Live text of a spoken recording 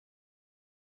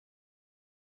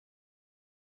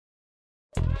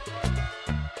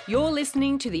You're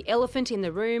listening to the Elephant in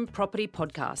the Room Property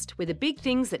Podcast, where the big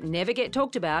things that never get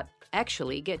talked about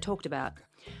actually get talked about.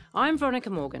 I'm Veronica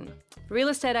Morgan, real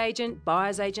estate agent,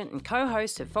 buyer's agent and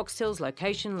co-host of Foxtel's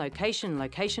Location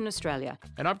Australia.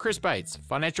 And I'm Chris Bates,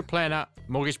 financial planner,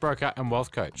 mortgage broker and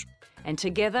wealth coach. And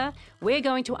together, we're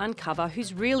going to uncover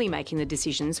who's really making the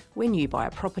decisions when you buy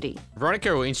a property.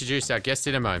 Veronica will introduce our guest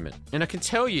in a moment. And I can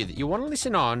tell you that you want to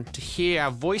listen on to hear our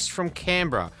voice from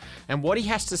Canberra and what he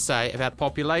has to say about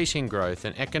population growth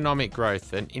and economic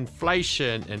growth and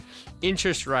inflation and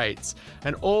interest rates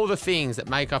and all the things that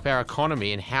make up our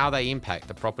economy and how they impact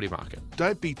the property market.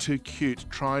 Don't be too cute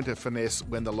trying to finesse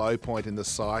when the low point in the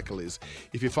cycle is.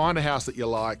 If you find a house that you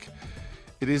like,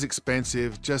 it is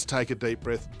expensive, just take a deep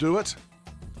breath, do it,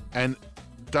 and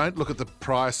don't look at the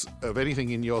price of anything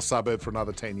in your suburb for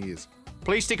another 10 years.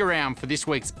 Please stick around for this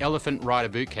week's Elephant Rider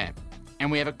Bootcamp.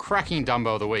 And we have a cracking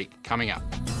Dumbo of the Week coming up.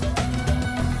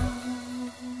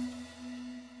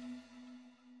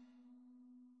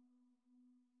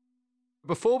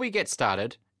 Before we get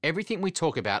started, everything we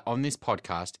talk about on this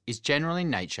podcast is general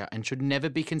in nature and should never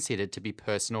be considered to be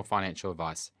personal financial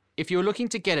advice. If you're looking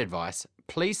to get advice,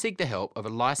 please seek the help of a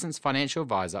licensed financial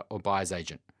advisor or buyer's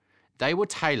agent. They will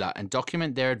tailor and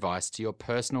document their advice to your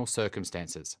personal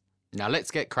circumstances. Now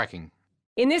let's get cracking.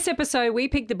 In this episode, we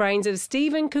pick the brains of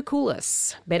Stephen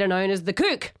Koukoulas, better known as the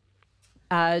Kook.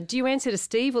 Do you answer to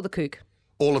Steve or the Kook?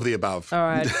 All of the above. All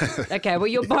right. Okay, well,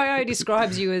 your bio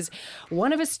describes you as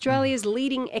one of Australia's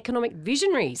leading economic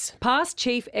visionaries, past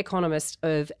chief economist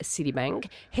of Citibank,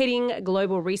 heading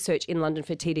global research in London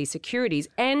for TD Securities,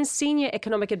 and senior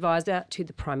economic advisor to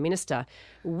the Prime Minister.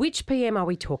 Which PM are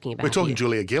we talking about? We're talking here?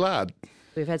 Julia Gillard.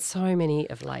 We've had so many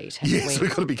of late, haven't Yes, we?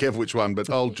 we've got to be careful which one, but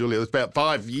old Julia, it was about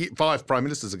five Prime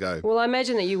Ministers ago. Well, I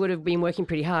imagine that you would have been working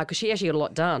pretty hard because she actually got a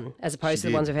lot done as opposed to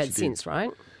the ones we've had since,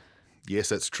 right? Yes,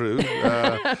 that's true.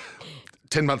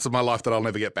 10 months of my life that I'll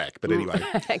never get back, but anyway.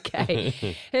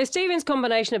 Okay. Now, Stephen's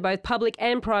combination of both public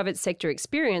and private sector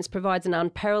experience provides an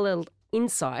unparalleled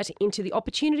insight into the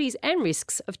opportunities and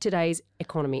risks of today's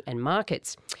economy and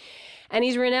markets. And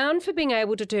he's renowned for being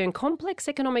able to turn complex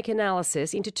economic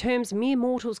analysis into terms mere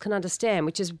mortals can understand,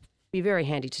 which is be very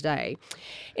handy today.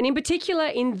 And in particular,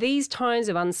 in these times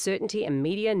of uncertainty and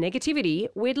media negativity,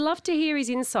 we'd love to hear his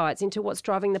insights into what's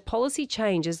driving the policy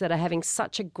changes that are having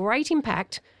such a great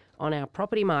impact on our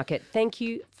property market. Thank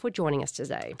you for joining us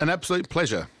today. An absolute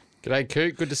pleasure. G'day,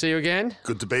 Cook. Good to see you again.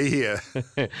 Good to be here.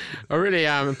 I really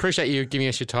appreciate you giving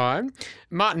us your time.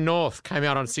 Martin North came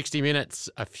out on 60 Minutes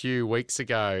a few weeks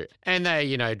ago and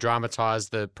they,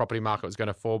 dramatised the property market was going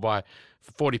to fall by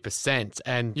 40%.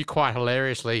 And you quite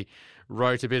hilariously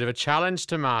wrote a bit of a challenge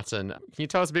to Martin. Can you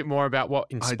tell us a bit more about what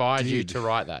inspired you to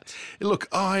write that? Look,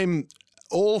 I'm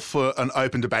all for an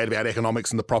open debate about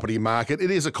economics and the property market. It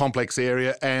is a complex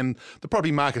area and the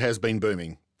property market has been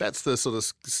booming. That's the sort of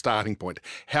starting point.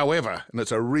 However, and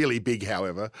it's a really big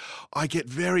however, I get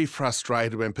very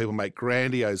frustrated when people make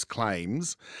grandiose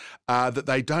claims that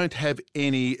they don't have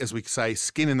any, as we say,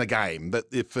 skin in the game. That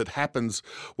if it happens,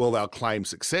 well, they'll claim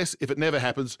success. If it never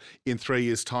happens, in 3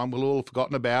 years' time, we'll all have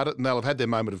forgotten about it and they'll have had their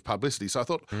moment of publicity. So I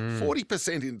thought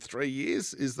 40% in 3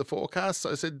 years is the forecast. So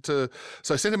I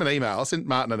sent him an email. I sent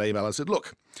Martin an email and said,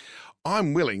 look,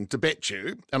 I'm willing to bet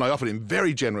you, and I offered him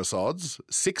very generous odds,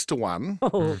 6-1,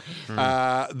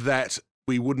 that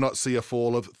we would not see a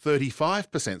fall of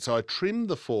 35%. So I trimmed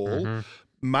the fall,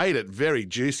 made it very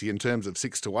juicy in terms of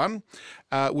 6-1.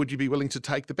 Would you be willing to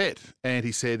take the bet? And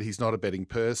he said he's not a betting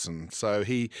person. So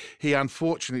he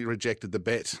unfortunately rejected the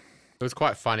bet. It was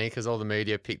quite funny because all the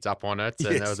media picked up on it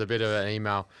and there was a bit of an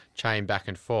email chain back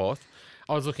and forth.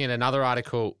 I was looking at another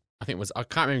article. I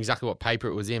can't remember exactly what paper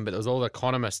it was in, but there was all the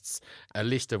economists, a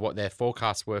list of what their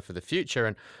forecasts were for the future.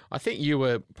 And I think you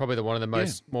were probably one of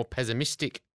the more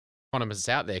pessimistic economists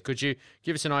out there. Could you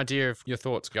give us an idea of your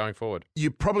thoughts going forward? You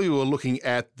probably were looking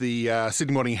at the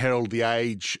Sydney Morning Herald, The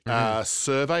Age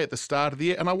survey at the start of the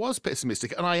year, and I was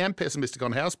pessimistic, and I am pessimistic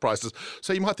on house prices.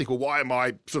 So you might think, well, why am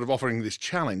I sort of offering this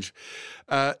challenge?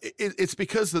 It's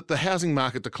because that the housing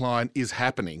market decline is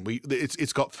happening.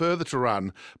 It's got further to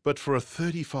run, but for a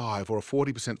 35 or a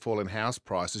 40% fall in house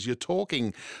prices, you're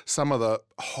talking some of the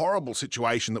horrible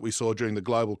situation that we saw during the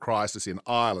global crisis in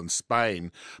Ireland,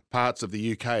 Spain, parts of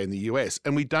the UK and the US,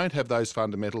 and we don't have those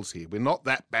fundamentals here. We're not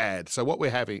that bad. So what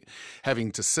we're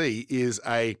having to see is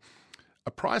a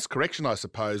price correction, I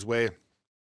suppose, where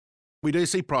we do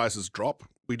see prices drop.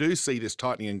 We do see this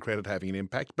tightening in credit having an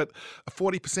impact, but a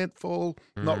 40% fall,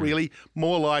 not really.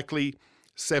 More likely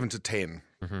 7 to 10.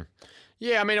 Mm-hmm.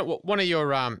 Yeah, I mean, one of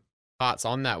your parts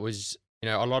on that was,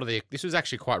 a lot of this was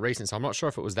actually quite recent, so I'm not sure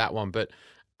if it was that one, but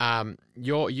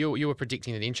You were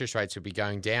predicting that interest rates would be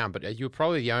going down, but you were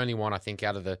probably the only one, I think,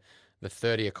 out of the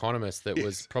 30 economists that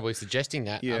was probably suggesting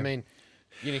that. Yeah. I mean,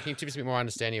 can you give us a bit more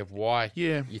understanding of why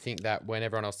Yeah. you think that when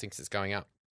everyone else thinks it's going up?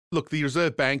 Look, the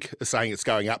Reserve Bank is saying it's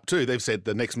going up too. They've said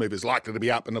the next move is likely to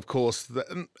be up, and of course, they're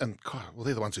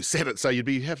the ones who said it, so you'd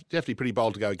have to be pretty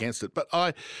bold to go against it. But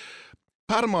part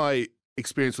of my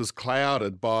experience was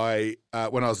clouded by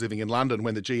when I was living in London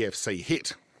when the GFC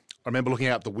hit. I remember looking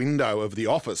out the window of the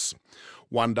office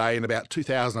one day in about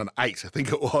 2008, I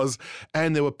think it was,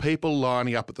 and there were people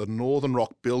lining up at the Northern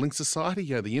Rock Building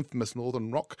Society, the infamous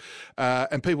Northern Rock,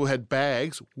 and people had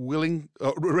bags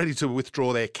ready to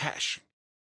withdraw their cash.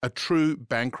 A true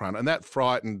bank run, and that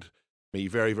frightened me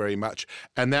very, very much.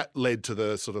 And that led to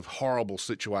the sort of horrible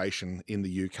situation in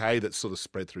the UK that sort of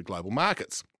spread through global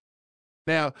markets.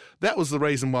 Now, that was the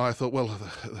reason why I thought, well,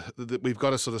 we've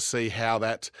got to sort of see how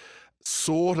that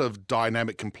sort of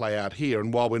dynamic can play out here.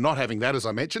 And while we're not having that, as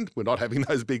I mentioned, we're not having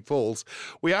those big falls,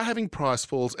 we are having price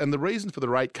falls. And the reason for the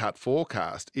rate cut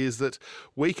forecast is that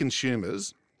we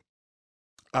consumers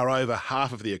are over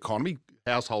half of the economy.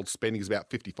 Household spending is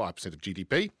about 55% of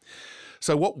GDP.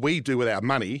 So what we do with our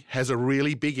money has a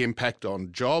really big impact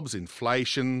on jobs,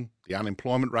 inflation, the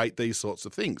unemployment rate, these sorts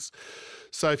of things.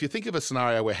 So if you think of a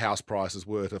scenario where house prices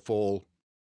were to fall,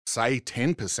 say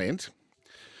 10%,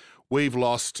 we've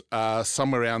lost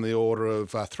somewhere around the order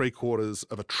of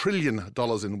 $750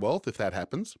 billion in wealth if that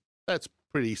happens. That's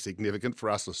pretty significant for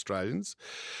us Australians.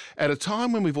 At a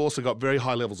time when we've also got very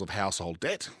high levels of household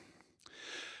debt,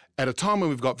 at a time when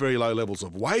we've got very low levels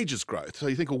of wages growth. So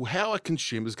you think, well, how are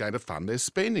consumers going to fund their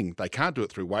spending? They can't do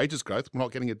it through wages growth. We're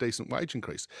not getting a decent wage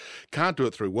increase. Can't do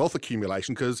it through wealth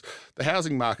accumulation because the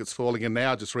housing market's falling, and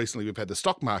now just recently we've had the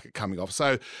stock market coming off.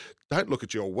 So don't look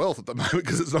at your wealth at the moment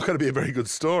because it's not going to be a very good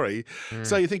story.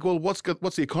 So you think, well, what's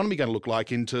the economy going to look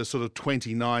like into sort of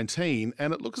 2019?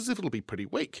 And it looks as if it'll be pretty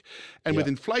weak. And with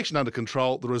inflation under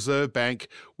control, the Reserve Bank,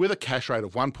 with a cash rate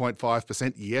of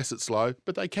 1.5%, yes, it's low,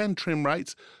 but they can trim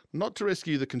rates, not to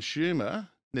rescue the consumer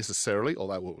necessarily,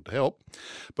 although it would help,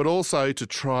 but also to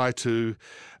try to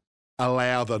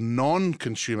allow the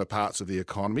non-consumer parts of the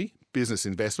economy, business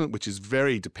investment, which is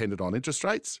very dependent on interest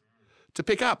rates, to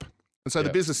pick up. And so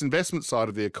the business investment side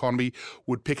of the economy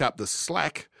would pick up the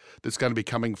slack that's going to be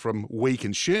coming from we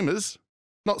consumers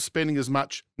not spending as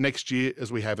much next year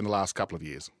as we have in the last couple of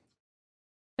years.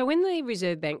 So when the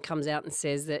Reserve Bank comes out and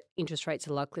says that interest rates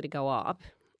are likely to go up,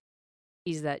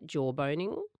 is that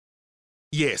jawboning?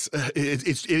 Yes, it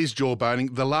is jawboning.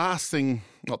 One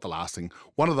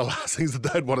of the last things that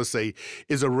they'd want to see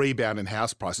is a rebound in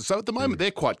house prices. So at the moment,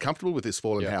 they're quite comfortable with this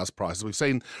fall in house prices. We've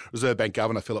seen Reserve Bank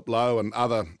Governor Philip Lowe and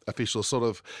other officials sort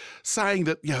of saying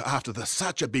that, after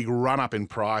such a big run-up in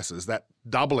prices, that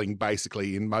doubling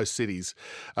basically in most cities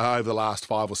over the last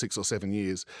 5 or 6 or 7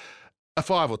 years, a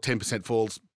 5 or 10%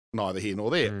 fall's neither here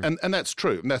nor there. And that's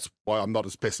true. And that's why I'm not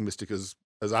as pessimistic as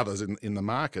others in the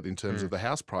market in terms of the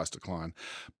house price decline.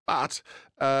 But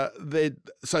they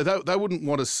wouldn't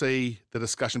want to see the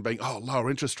discussion being, lower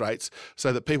interest rates,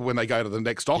 so that people, when they go to the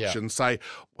next auction, say,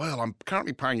 well, I'm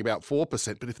currently paying about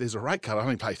 4%, but if there's a rate cut, I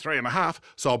only pay 3.5%,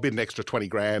 so I'll bid an extra 20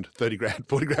 grand, 30 grand,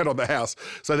 40 grand on the house.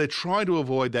 So they're trying to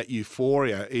avoid that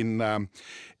euphoria in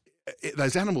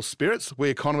those animal spirits we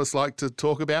economists like to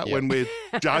talk about when we're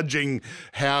judging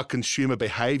how consumer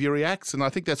behaviour reacts. And I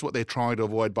think that's what they're trying to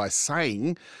avoid by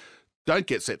saying, don't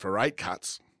get set for rate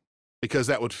cuts, because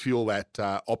that would fuel that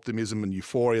optimism and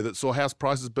euphoria that saw house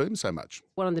prices boom so much.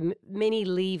 One of the many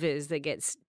levers that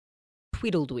gets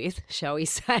twiddled with, shall we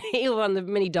say, one of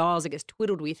the many dials that gets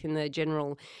twiddled with in the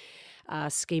general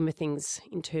scheme of things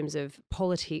in terms of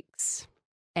politics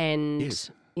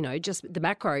and just the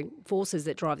macro forces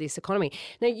that drive this economy.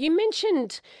 Now, you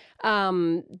mentioned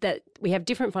that we have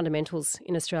different fundamentals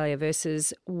in Australia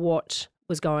versus what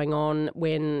was going on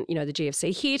when, the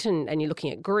GFC hit, and you're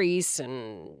looking at Greece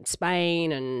and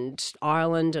Spain and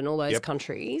Ireland and all those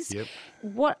countries.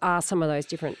 What are some of those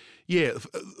different? Yeah,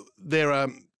 there are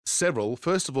several.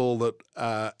 First of all, that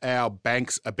our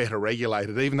banks are better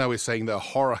regulated, even though we're seeing the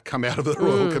horror come out of the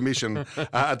Royal Commission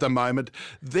at the moment.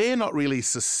 They're not really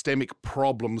systemic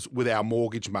problems with our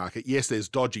mortgage market. Yes, there's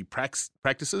dodgy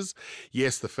practices.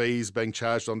 Yes, the fees being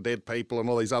charged on dead people and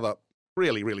all these other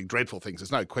really, really dreadful things.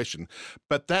 There's no question.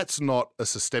 But that's not a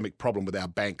systemic problem with our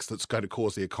banks that's going to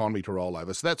cause the economy to roll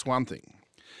over. So that's one thing.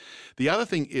 The other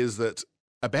thing is that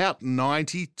about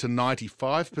 90 to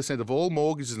 95% of all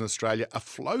mortgages in Australia are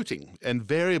floating and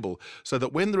variable, so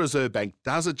that when the Reserve Bank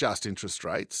does adjust interest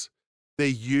rates, They're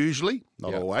usually,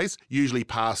 not always, usually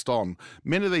passed on.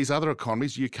 Many of these other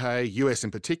economies, UK, US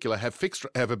in particular,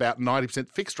 have about 90%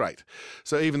 fixed rate.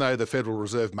 So even though the Federal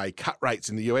Reserve may cut rates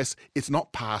in the US, it's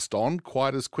not passed on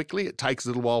quite as quickly. It takes a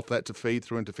little while for that to feed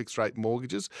through into fixed rate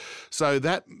mortgages. So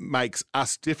that makes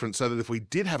us different, so that if we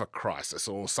did have a crisis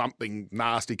or something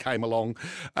nasty came along,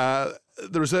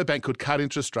 the Reserve Bank could cut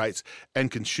interest rates, and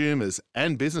consumers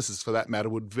and businesses, for that matter,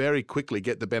 would very quickly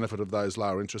get the benefit of those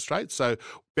lower interest rates. So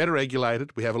better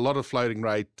regulated. We have a lot of floating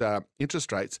rate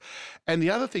interest rates. And the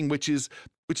other thing, which is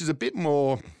a bit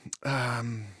more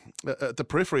at the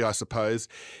periphery, I suppose,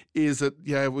 is that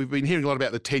we've been hearing a lot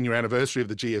about the 10-year anniversary of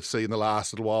the GFC in the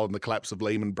last little while and the collapse of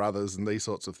Lehman Brothers and these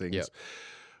sorts of things. Yep.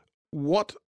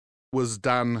 What was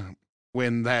done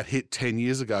when that hit 10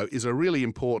 years ago is a really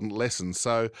important lesson.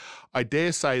 So I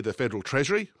dare say the Federal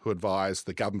Treasury, who advised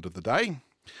the government of the day,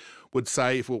 would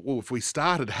say if we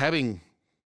started having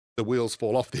the wheels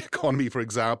fall off the economy, for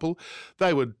example,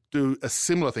 they would do a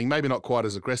similar thing, maybe not quite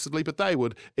as aggressively, but they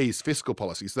would ease fiscal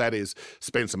policies. That is,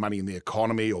 spend some money in the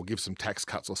economy or give some tax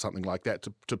cuts or something like that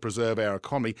to preserve our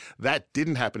economy. That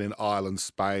didn't happen in Ireland,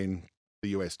 Spain, the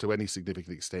US to any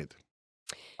significant extent.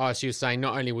 Oh, so you're saying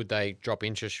not only would they drop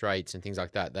interest rates and things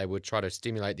like that, they would try to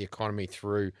stimulate the economy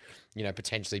through,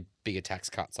 potentially bigger tax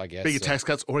cuts, I guess. Bigger tax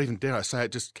cuts, or even, dare I say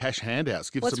it, just cash handouts,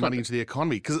 give some money into the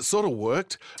economy, because it sort of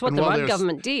worked. It's what the Rudd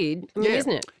government did,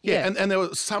 isn't it? Yeah, and there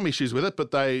were some issues with it,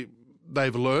 but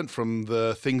they've learnt from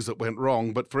the things that went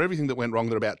wrong. But for everything that went wrong,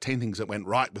 there are about 10 things that went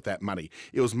right with that money.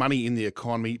 It was money in the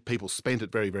economy. People spent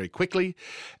it very, very quickly,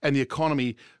 and the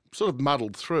economy sort of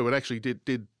muddled through. It actually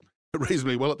did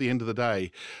reasonably well at the end of the day.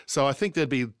 So I think they're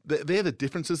the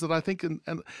differences that I think, and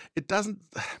it doesn't,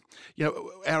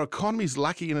 our economy's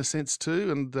lucky in a sense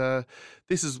too, and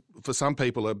this is, for some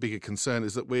people, a bigger concern,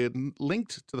 is that we're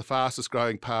linked to the fastest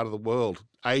growing part of the world,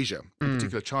 Asia, in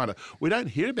particular China. We don't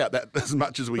hear about that as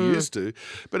much as we used to,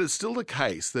 but it's still the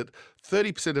case that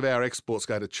 30% of our exports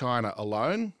go to China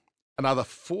alone. Another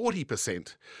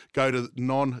 40% go to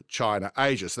non-China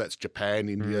Asia. So that's Japan,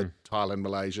 India, Thailand,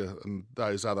 Malaysia, and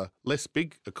those other less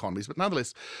big economies. But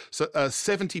nonetheless, so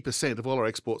 70% of all our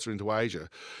exports are into Asia.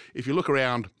 If you look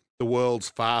around the world's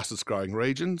fastest growing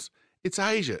regions, it's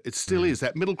Asia. It still is.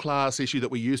 That middle class issue that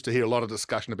we used to hear a lot of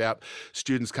discussion about,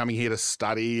 students coming here to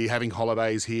study, having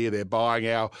holidays here, they're buying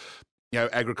our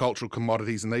agricultural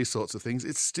commodities and these sorts of things.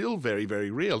 It's still very,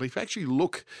 very real. If you actually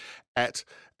look at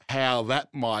how that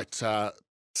might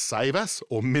save us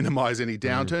or minimise any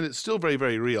downturn, it's still very,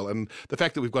 very real. And the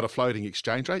fact that we've got a floating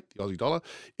exchange rate, the Aussie dollar,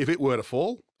 if it were to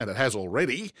fall, and it has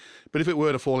already, but if it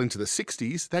were to fall into the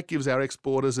 60s, that gives our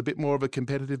exporters a bit more of a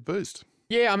competitive boost.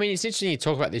 Yeah, I mean, it's interesting you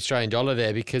talk about the Australian dollar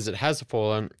there, because it has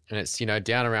fallen and it's,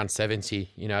 down around 70,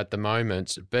 at the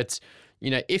moment. But,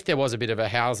 if there was a bit of a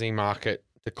housing market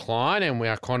decline and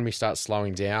our economy starts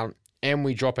slowing down and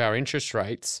we drop our interest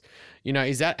rates,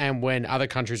 is that, and when other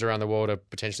countries around the world are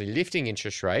potentially lifting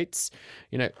interest rates,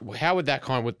 how would that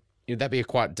would that be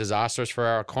quite disastrous for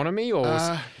our economy?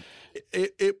 Or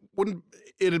it wouldn't.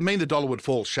 It'd mean the dollar would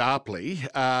fall sharply.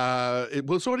 It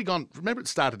was already gone. Remember, it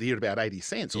started the year at about 80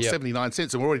 cents or 79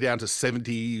 cents, and we're already down to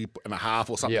 70 and a half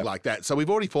or something like that. So we've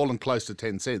already fallen close to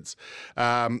 10 cents.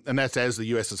 And that's as the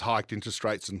US has hiked interest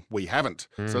rates and we haven't.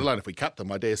 So alone if we cut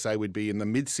them, I dare say we'd be in the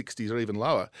mid-60s or even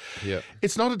lower. Yeah.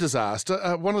 It's not a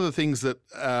disaster. One of the things that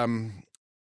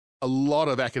a lot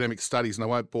of academic studies, and I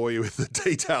won't bore you with the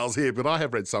details here, but I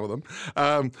have read some of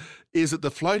them, is that the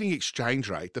floating exchange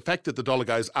rate, the fact that the dollar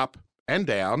goes up and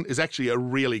down, is actually a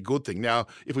really good thing. Now,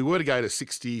 if we were to go to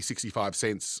 60, 65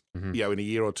 cents, in a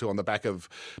year or two on the back of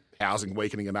housing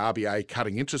weakening and RBA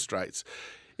cutting interest rates,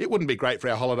 it wouldn't be great for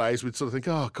our holidays. We'd sort of think,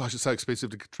 oh, gosh, it's so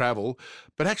expensive to travel.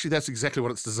 But actually, that's exactly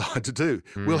what it's designed to do.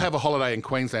 We'll have a holiday in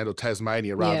Queensland or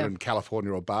Tasmania rather than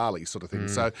California or Bali sort of thing.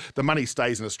 So the money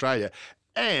stays in Australia.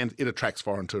 And it attracts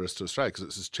foreign tourists to Australia because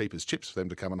it's as cheap as chips for them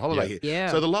to come on holiday here.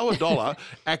 Yeah. So the lower dollar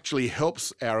actually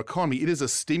helps our economy. It is a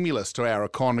stimulus to our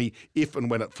economy if and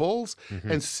when it falls.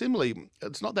 And similarly,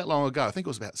 it's not that long ago, I think it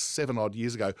was about 7 odd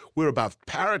years ago, we're above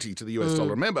parity to the US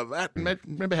dollar. Remember that?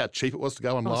 Remember how cheap it was to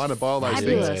go online and buy all those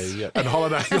things and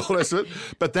holiday and all this?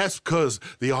 But that's because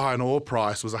the iron ore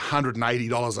price was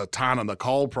 $180 a tonne and the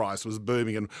coal price was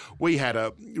booming, and we had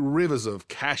rivers of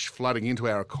cash flooding into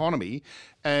our economy.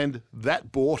 And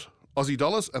that bought Aussie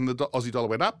dollars, and the Aussie dollar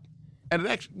went up. And it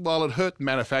actually, while it hurt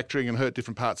manufacturing and hurt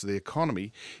different parts of the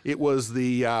economy, it was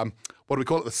the, what do we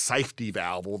call it, the safety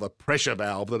valve or the pressure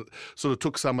valve that sort of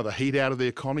took some of the heat out of the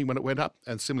economy when it went up.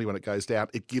 And similarly, when it goes down,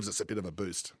 it gives us a bit of a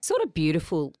boost. Sort of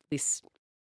beautiful, this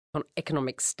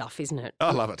economic stuff, isn't it?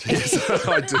 I love it. Yes,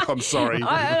 I do. I'm sorry.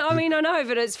 I mean, I know,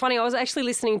 but it's funny. I was actually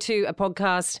listening to a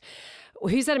podcast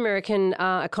who's that American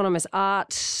economist, Art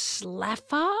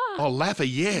Laffer? Oh, Laffer,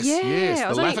 yes, Yeah, yes.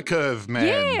 I The was Laffer curve, man.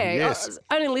 Yeah, Yes. I was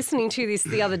only listening to this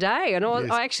the other day, and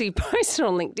I actually posted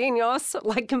on LinkedIn. I was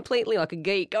like completely like a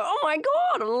geek. Oh my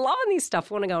God, I'm loving this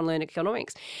stuff. I want to go and learn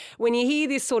economics. When you hear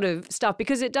this sort of stuff,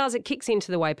 because it kicks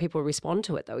into the way people respond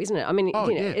to it, though, isn't it? I mean,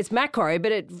 it's macro,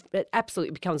 but it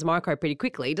absolutely becomes micro pretty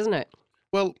quickly, doesn't it?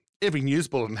 Well, every news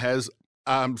bulletin has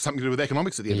something to do with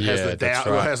economics at the end. It has Yeah, the that's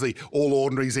Dow, right. it has the All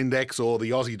Ordinaries Index or the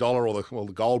Aussie dollar or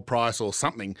the gold price or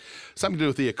something. Something to do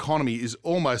with the economy is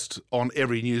almost on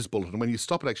every news bulletin. When you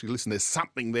stop and actually listen, there's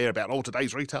something there about,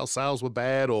 today's retail sales were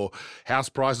bad or house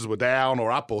prices were down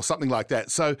or up or something like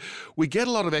that. So we get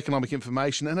a lot of economic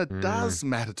information and it does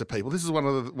matter to people. This is one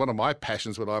of my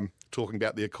passions when I'm talking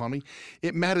about the economy.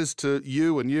 It matters to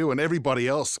you and everybody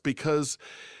else because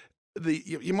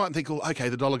you might think, well, okay,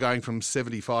 the dollar going from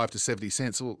 75 to 70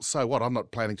 cents. Well, so what? I'm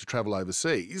not planning to travel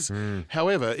overseas.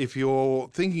 However, if you're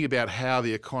thinking about how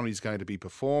the economy is going to be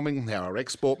performing, how our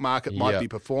export market might be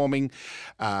performing,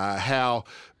 how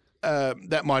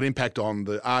that might impact on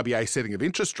the RBA setting of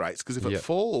interest rates, because if it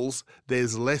falls,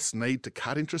 there's less need to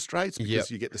cut interest rates because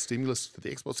you get the stimulus for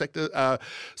the export sector.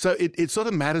 So it sort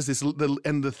of matters.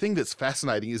 And the thing that's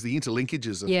fascinating is the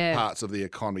interlinkages of parts of the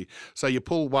economy. So you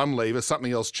pull one lever,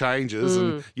 something else changes,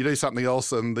 and you do something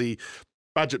else, and the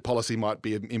budget policy might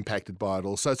be impacted by it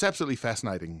all. So it's absolutely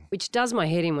fascinating. Which does my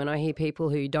head in when I hear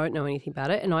people who don't know anything about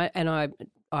it, and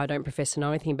I don't profess to know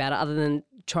anything about it other than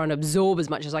trying to absorb as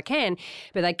much as I can,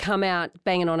 but they come out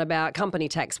banging on about company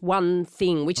tax, one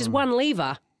thing, which is one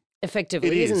lever,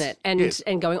 effectively, isn't it?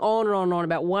 And going on and on and on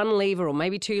about one lever or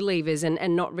maybe two levers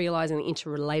and not realising the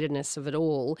interrelatedness of it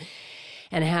all.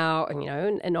 And how,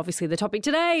 and obviously the topic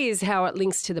today is how it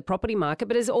links to the property market,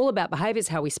 but it's all about behaviour, it's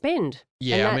how we spend.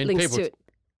 Yeah, and that links people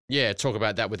talk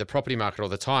about that with the property market all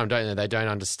the time, don't they? They don't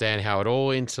understand how it all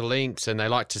interlinks and they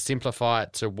like to simplify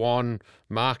it to one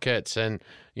market and,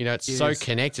 it's so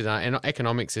connected and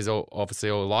economics is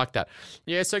obviously all like that.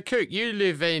 Yeah, so Kook, you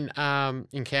live in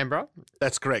Canberra.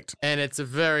 That's correct. And it's a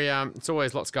very, it's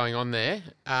always lots going on there.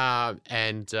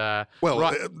 To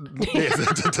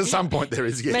some point there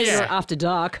is, yes. Maybe not after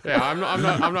dark. Yeah, I'm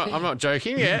not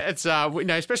joking. Yeah, it's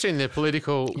especially in the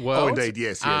political world. Oh, indeed,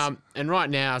 yes. And right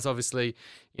now is obviously,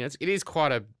 it is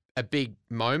quite a big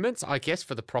moment, I guess,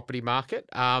 for the property market.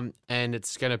 And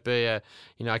it's going to be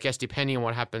I guess depending on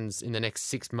what happens in the next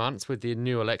 6 months with the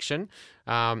new election,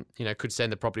 could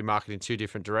send the property market in two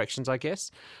different directions, I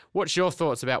guess. What's your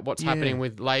thoughts about what's happening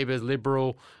with Labor,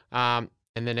 Liberal, and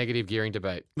the negative gearing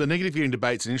debate? The negative gearing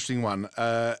debate's an interesting one.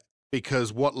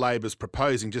 Because what Labor's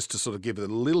proposing, just to sort of give it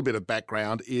a little bit of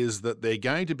background, is that they're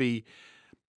going to be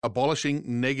abolishing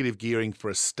negative gearing for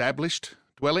established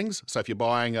dwellings. So if you're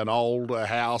buying an old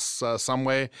house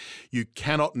somewhere, you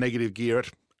cannot negative gear it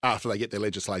after they get their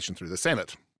legislation through the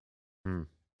Senate.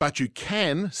 But you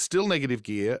can still negative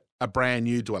gear a brand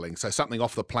new dwelling, so something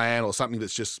off the plan or something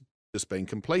that's just been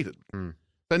completed.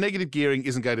 So negative gearing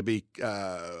isn't going to be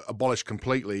abolished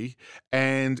completely,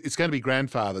 and it's going to be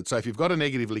grandfathered. So if you've got a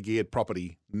negatively geared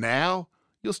property now,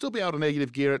 you'll still be able to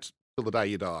negative gear it till the day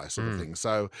you die, sort of thing.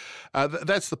 So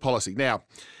that's the policy. Now,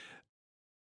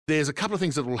 there's a couple of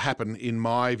things that will happen, in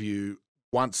my view,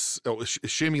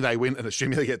 assuming they win and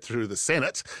assuming they get through the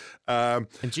Senate. And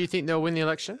do you think they'll win the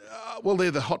election? Well,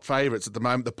 they're the hot favourites at the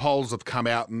moment. The polls have come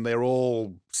out and they're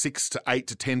all 6 to 8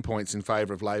 to 10 points in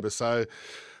favour of Labor. So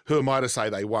who am I to say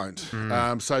they won't?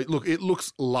 So, look, it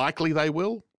looks likely they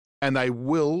will. And they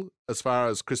will, as far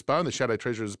as Chris Bowen, the Shadow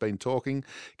Treasurer, has been talking,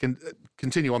 can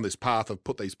continue on this path of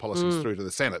put these policies through to the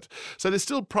Senate. So they're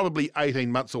still probably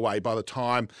 18 months away by the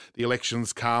time the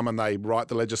elections come and they write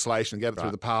the legislation and get it through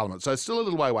the Parliament. So it's still a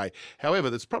little way away. However,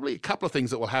 there's probably a couple of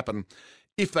things that will happen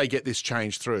if they get this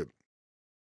change through.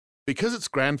 Because it's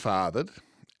grandfathered,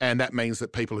 and that means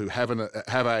that people who have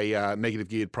a negative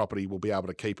geared property will be able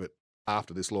to keep it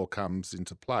after this law comes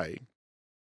into play.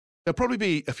 There'll probably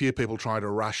be a few people trying to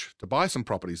rush to buy some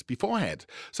properties beforehand.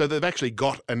 So they've actually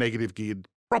got a negative geared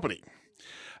property.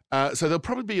 So there'll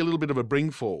probably be a little bit of a bring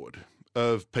forward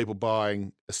of people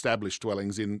buying established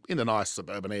dwellings in the nice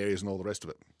suburban areas and all the rest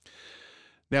of it.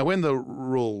 Now, when the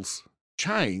rules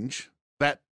change,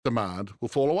 that demand will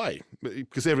fall away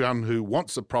because everyone who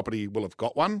wants a property will have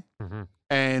got one.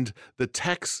 And the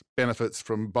tax benefits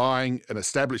from buying an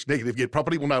established negative geared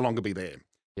property will no longer be there.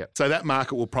 So that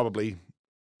market will probably,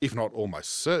 if not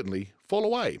almost certainly, fall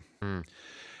away.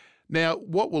 Now,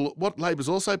 what Labor's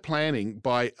also planning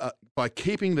by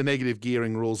keeping the negative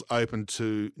gearing rules open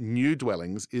to new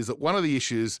dwellings is that one of the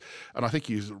issues, and I think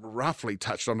you roughly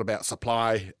touched on about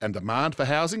supply and demand for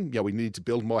housing, we need to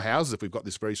build more houses if we've got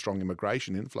this very strong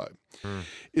immigration inflow,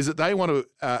 is that they want to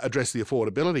address the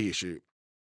affordability issue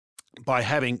by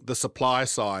having the supply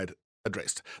side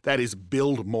addressed. That is,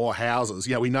 build more houses.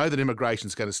 We know that immigration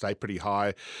is going to stay pretty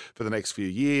high for the next few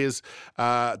years.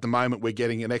 At the moment, we're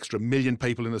getting an extra 1 million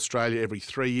people in Australia every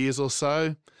 3 years or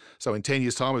so. So in 10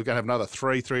 years' time, we're going to have another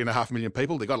 3.5 million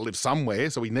people. They've got to live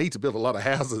somewhere, so we need to build a lot of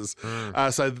houses.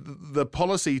 So the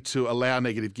policy to allow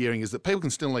negative gearing is that people can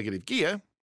still negative gear,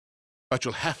 but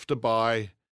you'll have to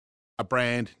buy a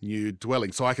brand new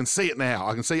dwelling. So I can see it now.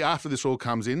 I can see after this all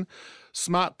comes in,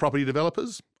 smart property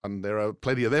developers, and there are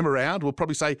plenty of them around, will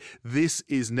probably say this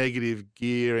is negative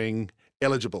gearing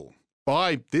eligible.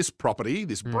 Buy this property,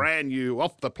 this brand new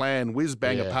off-the-plan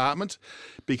whiz-bang apartment,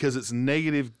 because it's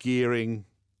negative gearing,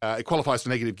 it qualifies for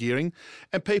negative gearing,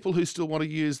 and people who still want to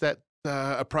use that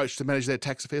approach to manage their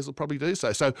tax affairs will probably do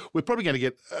so. So we're probably going to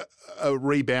get a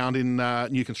rebound in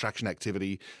new construction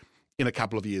activity in a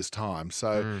couple of years' time.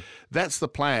 So that's the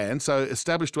plan. So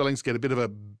established dwellings get a bit of a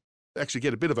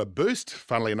boost,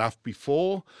 funnily enough,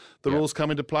 before the rules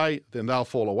come into play. Then they'll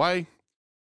fall away.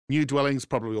 New dwellings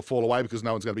probably will fall away because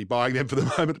no one's going to be buying them for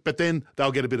the moment, but then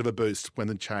they'll get a bit of a boost when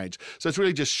they change. So it's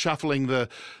really just shuffling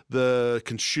the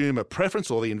consumer preference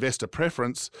or the investor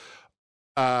preference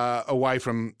away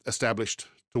from established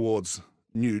towards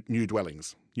new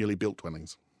dwellings, newly built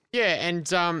dwellings. Yeah, and,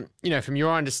 from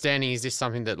your understanding, is this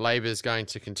something that Labor's going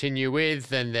to continue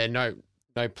with, and there are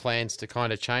no plans to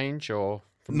kind of change, or?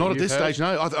 Not at this stage,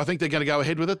 no. I think they're going to go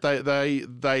ahead with it.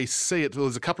 They see it. Well,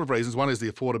 there's a couple of reasons. One is the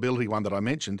affordability one that I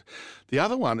mentioned. The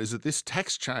other one is that this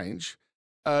tax change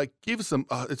gives them,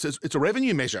 it's a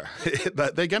revenue measure.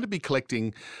 They're going to be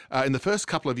collecting, in the first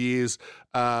couple of years,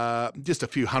 just a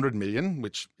few $100 million,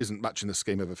 which isn't much in the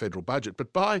scheme of a federal budget.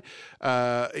 But by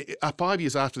 5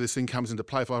 years after this thing comes into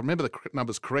play, if I remember the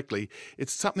numbers correctly,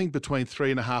 it's something between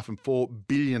 $3.5 and $4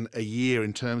 billion a year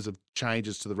in terms of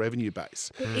changes to the revenue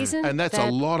base. And that's a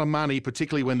lot of money,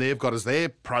 particularly when they've got as their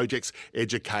projects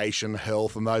education,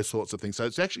 health and those sorts of things. So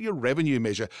it's actually a revenue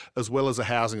measure as well as a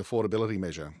housing affordability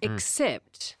measure.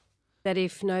 Except that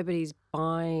if nobody's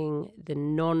buying the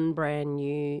non-brand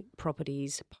new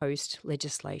properties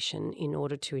post-legislation in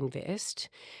order to invest,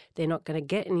 they're not going to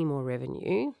get any more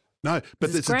revenue. No, but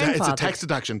it's a tax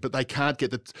deduction, but they can't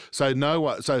get so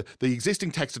the existing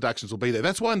tax deductions will be there.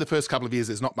 That's why in the first couple of years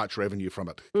there's not much revenue from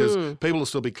it, because people will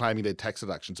still be claiming their tax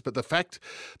deductions. But the fact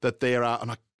that there are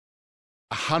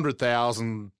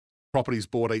 100,000 properties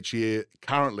bought each year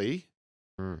currently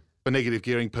for negative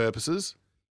gearing purposes,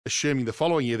 assuming the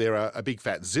following year there are a big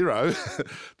fat zero,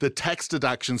 the tax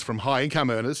deductions from high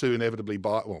income earners who inevitably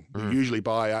usually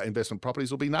buy investment properties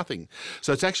will be nothing.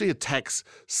 So it's actually a tax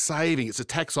saving. It's a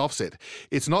tax offset.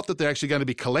 It's not that they're actually going to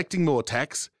be collecting more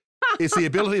tax. It's the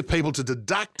ability of people to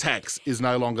deduct tax is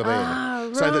no longer there.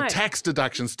 Right. So the tax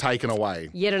deduction's taken away.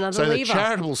 Yet another lever. So the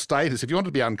charitable status, if you want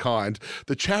to be unkind,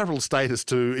 the charitable status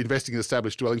to investing in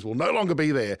established dwellings will no longer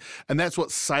be there. And that's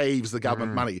what saves the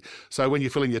government money. So when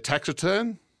you fill in your tax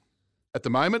return, at the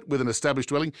moment, with an established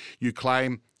dwelling, you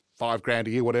claim $5,000 a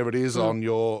year, whatever it is, on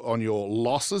your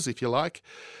losses, if you like.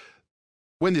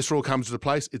 When this rule comes into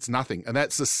place, it's nothing. And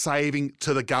that's a saving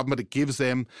to the government. It gives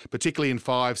them, particularly in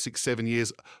 5, 6, 7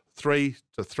 years, $3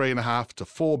 to $3.5 to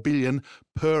 $4 billion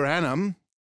per annum,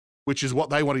 which is what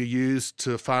they want to use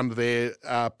to fund their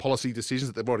policy decisions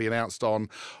that they've already announced on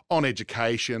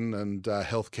education and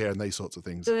healthcare and these sorts of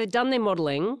things. So they've done their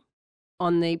modelling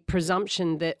on the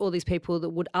presumption that all these people that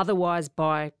would otherwise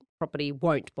buy property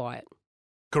won't buy it.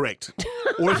 Correct.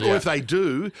 Or if they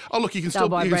do, you can still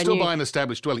buy an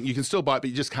established dwelling. You can still buy it, but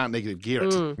you just can't negative gear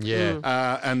it.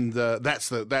 And that's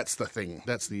the thing.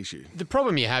 That's the issue. The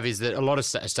problem you have is that a lot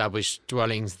of established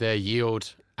dwellings, their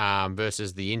yield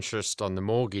versus the interest on the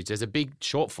mortgage, there's a big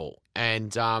shortfall.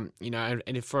 And,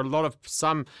 and for a lot of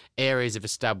some areas of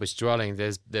established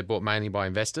dwellings, they're bought mainly by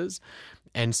investors.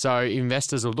 And so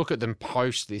investors will look at them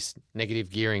post this negative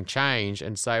gearing change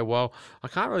and say, well, I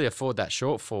can't really afford that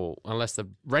shortfall unless the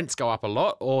rents go up a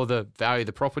lot or the value of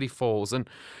the property falls. And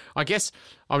I guess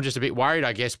I'm just a bit worried,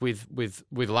 with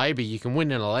Labor, you can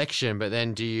win an election, but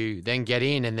then do you then get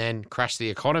in and then crash the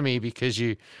economy because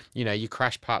you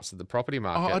crash parts of the property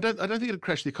market? I don't think it'd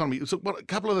crash the economy. So a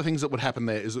couple of the things that would happen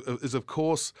there is of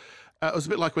course, it was a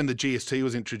bit like when the GST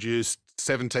was introduced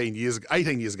 18 years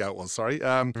ago it was, sorry.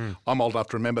 I'm old enough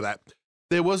to remember that.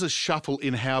 There was a shuffle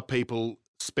in how people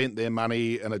spent their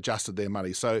money and adjusted their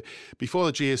money. So before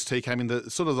the GST came in,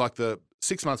 the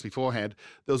 6 months beforehand,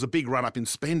 there was a big run up in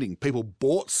spending. People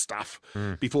bought stuff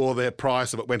before their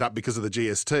price of it went up because of the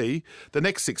GST. The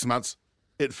next 6 months,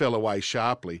 it fell away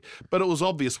sharply. But it was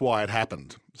obvious why it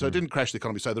happened. So it didn't crash the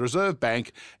economy. So the Reserve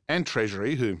Bank and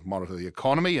Treasury, who monitor the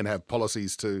economy and have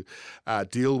policies to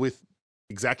deal with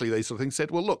exactly these sort of things,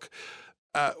 said, well, look,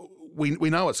 we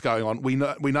know what's going on. We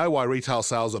know why retail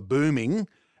sales are booming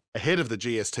ahead of the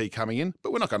GST coming in,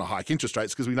 but we're not going to hike interest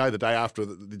rates because we know the day after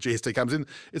the GST comes in,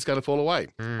 it's going to fall away.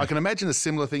 I can imagine a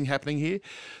similar thing happening here.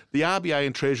 The RBA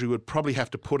and Treasury would probably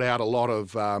have to put out a lot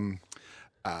of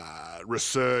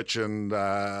research and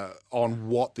on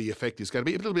what the effect is going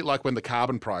to be. A little bit like when the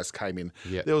carbon price came in.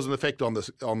 Yep. There was an effect on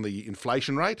the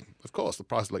inflation rate. Of course, the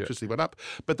price of electricity went up,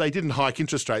 but they didn't hike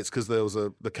interest rates because there was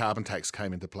the carbon tax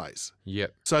came into place.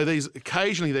 Yep. So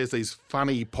occasionally there's these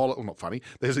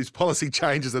there's these policy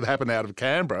changes that happen out of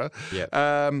Canberra.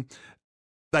 Yep.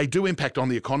 They do impact on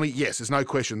the economy. Yes, there's no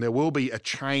question. There will be a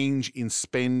change in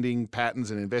spending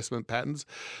patterns and investment patterns,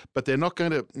 but they're not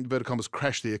going to, inverted commas,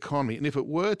 crash the economy. And if it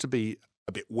were to be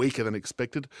a bit weaker than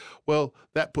expected, well,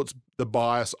 that puts the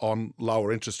bias on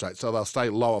lower interest rates. So they'll stay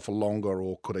lower for longer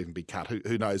or could even be cut.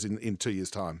 Who knows in 2 years'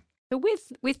 time. But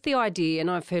with the idea, and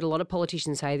I've heard a lot of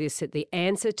politicians say this, that the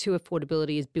answer to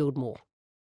affordability is build more.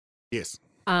 Yes.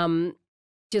 Do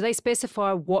they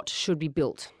specify what should be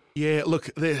built? Yeah,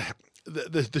 look,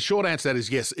 the short answer to that is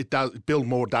yes, it does. Build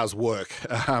more does work.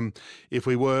 If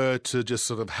we were to just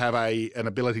sort of have an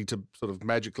ability to sort of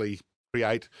magically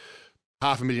create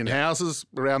 500,000 houses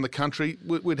around the country,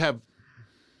 we'd have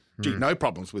no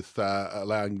problems with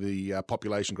allowing the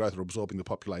population growth or absorbing the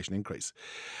population increase.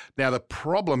 Now, the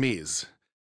problem is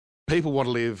people want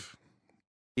to live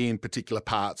in particular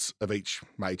parts of each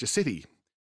major city.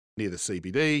 Near the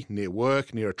CBD, near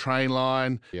work, near a train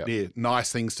line, near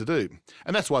nice things to do.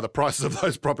 And that's why the prices of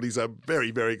those properties are very,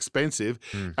 very expensive.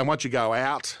 And once you go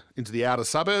out into the outer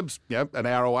suburbs, an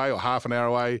hour away or half an hour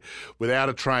away, without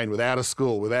a train, without a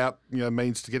school, without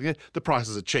means to getting it, the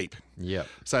prices are cheap. Yeah.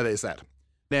 So there's that.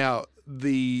 Now,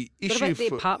 the issue what about the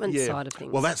apartment side of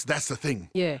things? Well, that's the thing.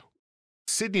 Yeah.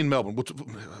 Sydney and Melbourne,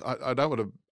 I don't want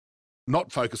to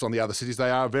not focus on the other cities. They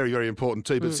are very, very important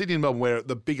too. But Sydney and Melbourne, where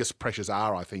the biggest pressures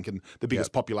are, I think, and the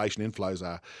biggest population inflows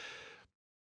are,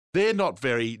 they're not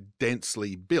very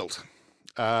densely built.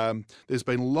 There's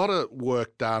been a lot of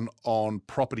work done on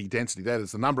property density. That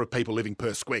is the number of people living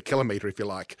per square kilometre, if you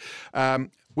like.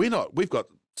 We've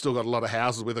still got a lot of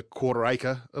houses with a quarter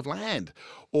acre of land,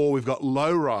 or we've got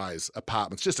low-rise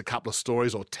apartments, just a couple of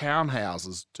stories, or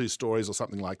townhouses, 2 stories or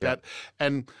something like that.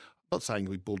 And I'm not saying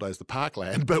we bulldoze the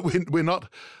parkland, but we're not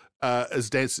as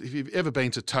dense. If you've ever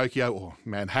been to Tokyo or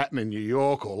Manhattan in New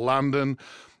York or London,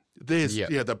 there's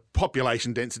the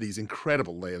population density is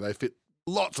incredible there. They fit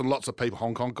lots and lots of people.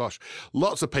 Hong Kong,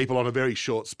 lots of people on a very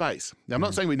short space. Now, I'm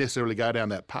not saying we necessarily go down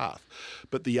that path,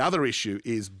 but the other issue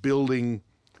is building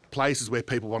places where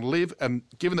people want to live. And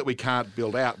given that we can't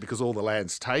build out because all the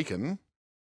land's taken,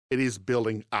 it is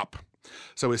building up.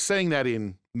 So we're seeing that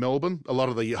in Melbourne. A lot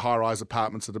of the high-rise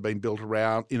apartments that have been built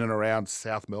in and around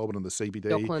South Melbourne and the CBD.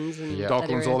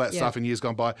 Docklands, all that stuff in years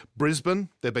gone by. Brisbane,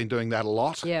 they've been doing that a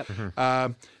lot.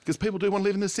 Because people do want to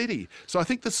live in the city. So I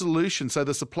think the solution,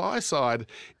 the supply side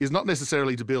is not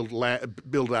necessarily to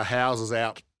build our houses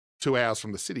out 2 hours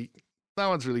from the city. No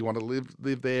one's really want to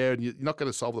live there, and you're not going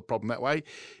to solve the problem that way.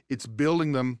 It's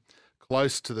building them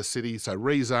close to the city, so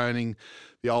rezoning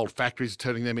the old factories,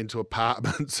 turning them into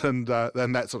apartments and that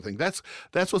sort of thing. That's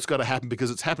what's got to happen because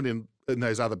it's happened in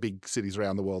those other big cities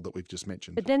around the world that we've just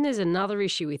mentioned. But then there's another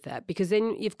issue with that because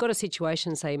then you've got a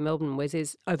situation, say, in Melbourne where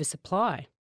there's oversupply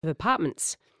of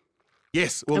apartments.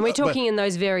 Yes. Well, and we're talking in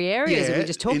those very areas that we're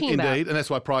just talking about. Indeed, and that's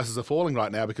why prices are falling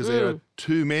right now because there are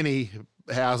too many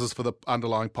houses for the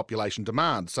underlying population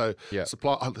demand. So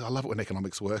supply, I love it when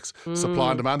economics works.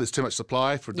 Supply and demand, there's too much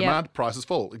supply for demand, prices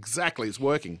fall. Exactly, it's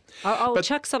working. I'll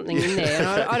chuck something in there. And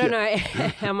I don't know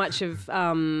how much of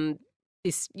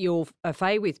this you're au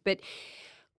fait with, but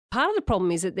part of the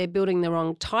problem is that they're building the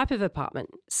wrong type of apartment.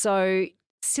 So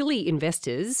silly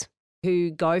investors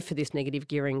who go for this negative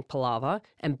gearing palaver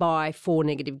and buy for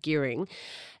negative gearing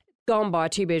go and buy a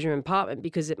 2-bedroom apartment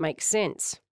because it makes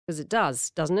sense. Because it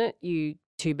does, doesn't it? You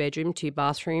 2-bedroom,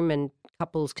 2-bathroom, and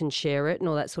couples can share it and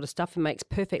all that sort of stuff. It makes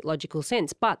perfect logical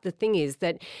sense. But the thing is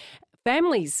that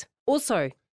families also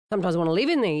sometimes want to live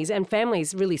in these, and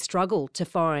families really struggle to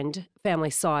find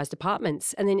family-sized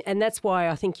apartments. And that's why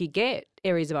I think you get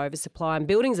areas of oversupply and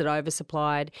buildings that are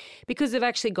oversupplied because they've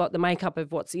actually got the makeup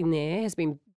of what's in there has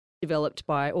been developed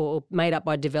by or made up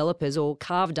by developers or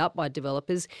carved up by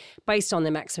developers based on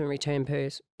the maximum return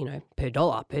per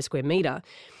dollar per square metre.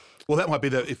 Well, that might be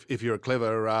if you're a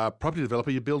clever property developer,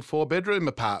 you build 4-bedroom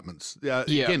apartments.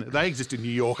 Again, they exist in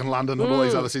New York and London and all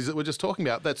these other cities that we're just talking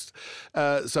about. That's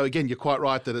so again, you're quite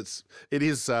right that it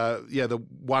is the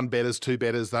 1-bedders,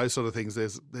 2-bedders, those sort of things.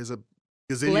 There's a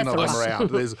gazillion of them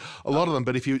around. There's a lot of them.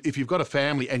 But if you've got a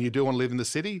family and you do want to live in the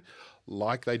city,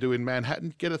 like they do in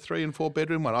Manhattan, get a 3 and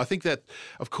 4-bedroom one. I think that,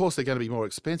 of course, they're going to be more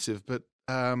expensive, but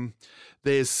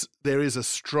there is a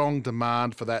strong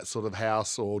demand for that sort of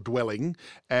house or dwelling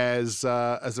as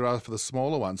there are for the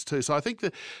smaller ones too. So I think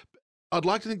that I'd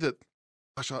like to think that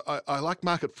I like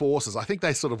market forces. I think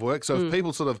they sort of work. So if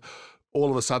people sort of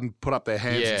all of a sudden put up their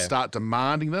hands and start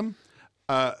demanding them,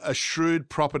 a shrewd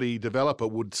property developer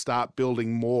would start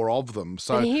building more of them.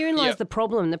 So and herein lies the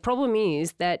problem. The problem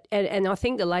is that, and I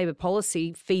think the Labor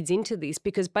policy feeds into this,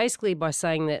 because basically by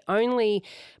saying that only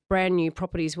brand new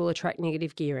properties will attract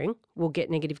negative gearing, will get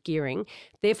negative gearing,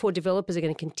 therefore developers are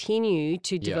going to continue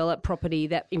to develop property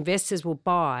that investors will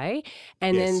buy,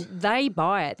 and then they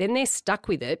buy it. Then they're stuck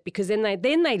with it because then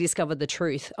they discover the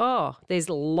truth. Oh, there's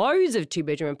loads of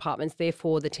 2-bedroom apartments,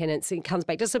 therefore the tenants, it comes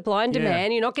back to supply and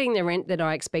demand. You're not getting the rent that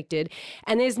I expected.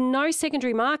 And there's no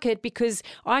secondary market because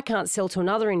I can't sell to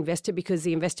another investor because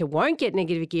the investor won't get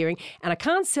negative gearing, and I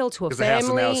can't sell to a family. Because the house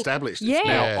is now established. It's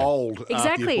now old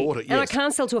after you bought it. And I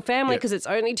can't sell to a family because it's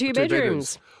only 2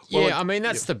 bedrooms. Well, I mean,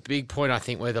 that's the big point, I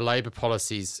think, where the Labor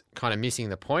policy's kind of missing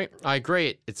the point. I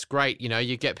agree. It's great.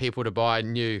 You get people to buy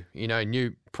new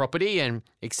property and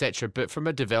et cetera. But from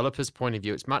a developer's point of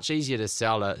view, it's much easier to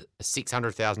sell a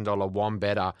 $600,000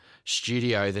 1-bedder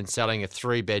studio than selling a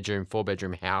 3-bedroom,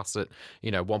 4-bedroom house at,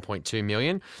 $1.2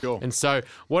 million. Sure. And so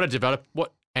what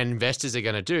investors are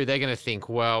going to do, they're going to think,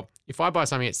 well, if I buy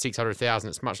something at $600,000,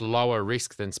 it's much lower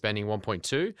risk than spending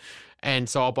 1.2, and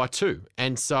so I'll buy 2.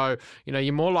 And so,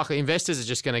 you're more likely, investors are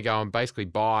just going to go and basically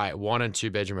buy 1 and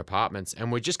 2-bedroom apartments,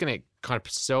 and we're just going to kind of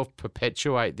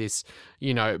self-perpetuate this,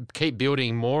 keep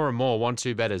building more and more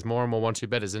 1-2-bedders, more and more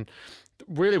 1-2-bedders, and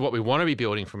really what we want to be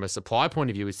building from a supply point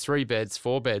of view is 3 beds,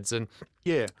 4 beds, and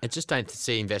I just don't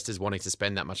see investors wanting to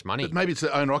spend that much money. But maybe it's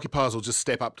the owner-occupiers will just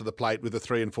step up to the plate with the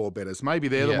 3 and 4-bedders. Maybe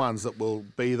they're the ones that will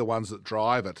be the ones that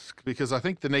drive it, because I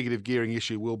think the negative gearing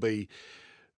issue will be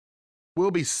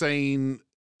seen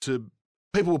to...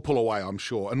 People will pull away, I'm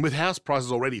sure. And with house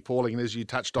prices already falling, and as you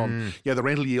touched on, the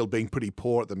rental yield being pretty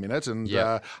poor at the minute and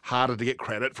harder to get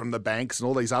credit from the banks and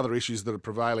all these other issues that are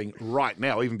prevailing right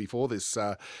now, even before this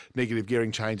negative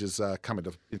gearing changes come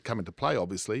into play,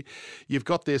 obviously. You've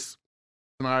got this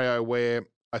scenario where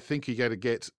I think you're going to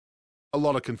get a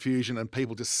lot of confusion and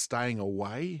people just staying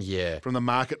away from the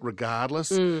market regardless.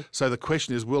 So the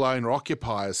question is, will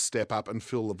owner-occupiers step up and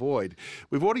fill the void?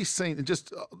 We've already seen, and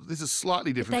just this is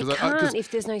slightly different. They can't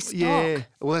if there's no stock. Yeah,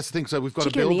 well, that's the thing. So we've got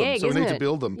Chicken to build them. egg, So we need to it?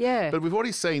 build them. Yeah. But we've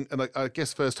already seen, and I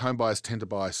guess first home buyers tend to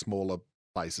buy smaller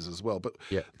places as well. But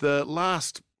the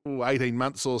last 18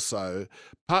 months or so,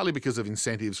 partly because of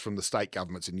incentives from the state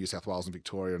governments in New South Wales and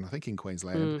Victoria, and I think in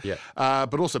Queensland,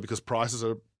 but also because prices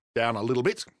are down a little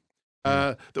bit,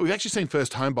 that we've actually seen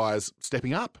first home buyers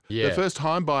stepping up. The first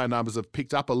home buyer numbers have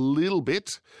picked up a little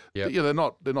bit. But,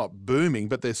 they're not booming,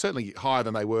 but they're certainly higher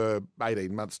than they were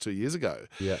 18 months, 2 years ago.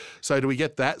 So do we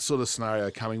get that sort of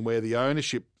scenario coming where the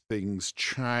ownership things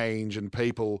change and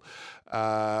people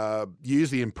use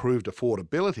the improved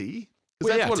affordability?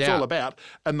 Because that's what it's all about,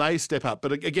 and they step up.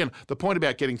 But again, the point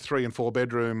about getting 3 and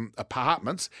 4-bedroom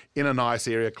apartments in a nice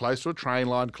area, close to a train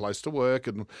line, close to work,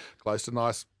 and close to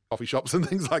nice coffee shops and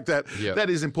things like that. That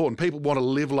is important. People want to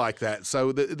live like that. So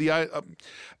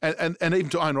and even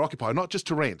to owner occupier, not just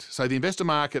to rent. So the investor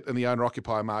market and the owner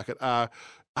occupier market are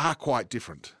quite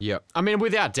different. Yeah. I mean,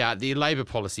 without doubt, the Labor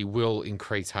policy will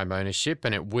increase home ownership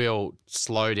and it will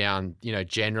slow down,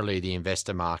 generally the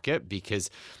investor market because,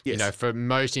 for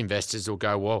most investors will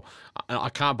go, well, I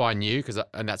can't buy new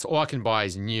and that's all I can buy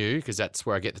is new because that's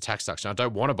where I get the tax deduction. I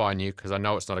don't want to buy new because I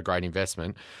know it's not a great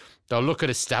investment. They'll look at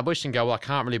established and go, well, I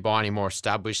can't really buy any more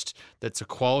established that's a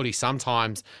quality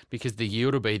sometimes because the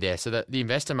yield will be there. So that the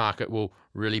investor market will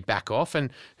really back off.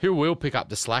 And who will pick up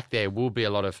the slack there will be a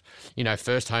lot of,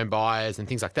 first home buyers and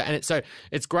things like that. And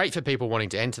it's great for people wanting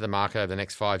to enter the market over the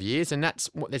next 5 years. And that's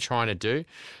what they're trying to do.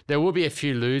 There will be a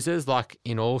few losers like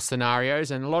in all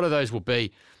scenarios. And a lot of those will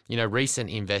be, recent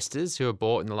investors who have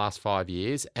bought in the last 5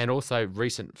 years and also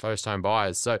recent first home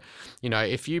buyers. So,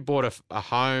 if you bought a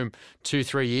home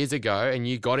 2-3 years ago and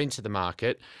you got into the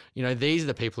market, these are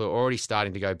the people who are already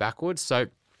starting to go backwards. So,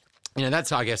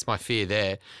 that's, I guess, my fear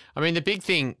there. I mean, the big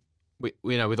thing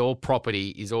with all property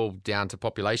is all down to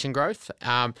population growth.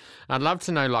 I'd love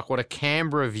to know like what a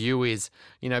Canberra view is,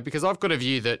 because I've got a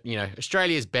view that,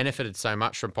 Australia has benefited so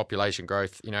much from population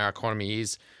growth. Our economy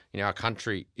is, our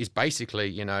country is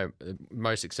basically, the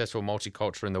most successful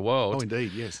multicultural in the world. Oh,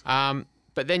 indeed, yes.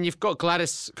 But then you've got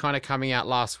Gladys kind of coming out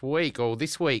last week or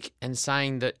this week and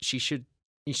saying that she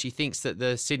thinks that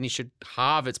the Sydney should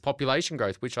halve its population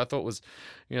growth, which I thought was,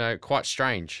 quite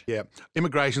strange. Yeah.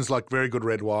 Immigration's like very good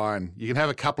red wine. You can have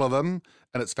a couple of them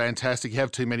and it's fantastic. You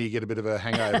have too many, you get a bit of a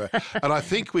hangover. And I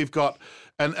think we've got,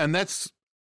 and that's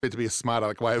meant to be a smart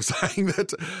aleck way of saying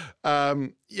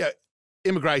that,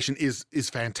 immigration is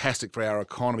fantastic for our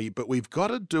economy, but we've got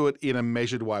to do it in a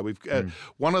measured way.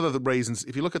 One of the reasons,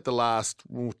 if you look at the last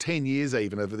 10 years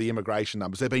even of the immigration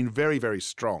numbers, they've been very, very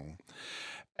strong.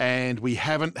 And we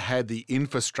haven't had the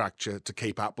infrastructure to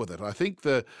keep up with it. I think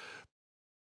I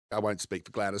won't speak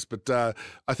for Gladys, but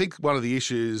I think one of the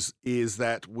issues is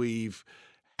that we've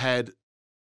had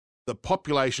the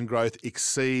population growth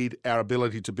exceed our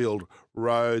ability to build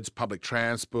roads, public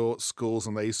transport, schools,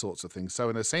 and these sorts of things. So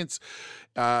in a sense,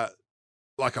 like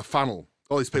a funnel,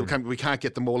 all these people we can't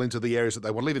get them all into the areas that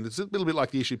they want to live in. It's a little bit like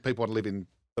the issue people want to live in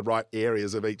the right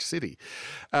areas of each city.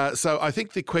 So I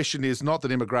think the question is not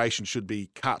that immigration should be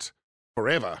cut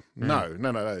forever.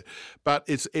 No. But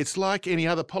it's like any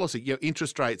other policy.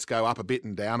 Interest rates go up a bit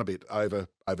and down a bit over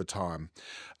time.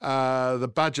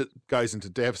 The budget goes into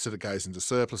deficit, it goes into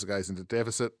surplus, it goes into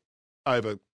deficit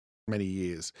over many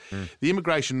years. The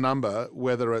immigration number,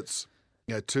 whether it's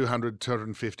 200,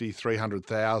 250,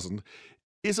 300,000,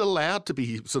 is allowed to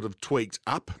be sort of tweaked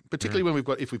up, particularly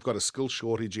when if we've got a skill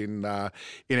shortage in our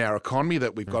economy,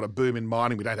 that we've got a boom in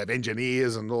mining, we don't have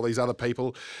engineers and all these other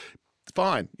people.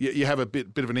 Fine, you have a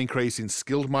bit of an increase in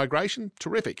skilled migration,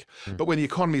 terrific. But when the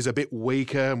economy is a bit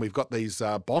weaker and we've got these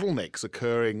bottlenecks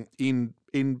occurring in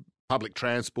public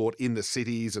transport in the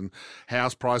cities, and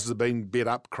house prices have been bid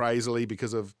up crazily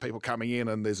because of people coming in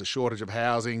and there's a shortage of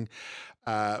housing.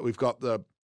 We've got the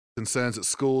concerns that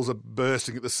schools are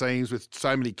bursting at the seams with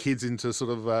so many kids into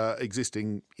sort of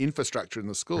existing infrastructure in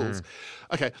the schools.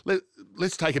 Okay,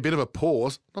 let's take a bit of a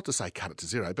pause, not to say cut it to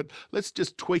zero, but let's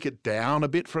just tweak it down a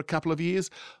bit for a couple of years.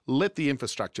 Let the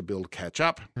infrastructure build catch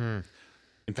up. In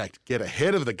fact, get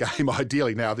ahead of the game,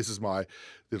 ideally. Now,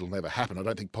 it'll never happen. I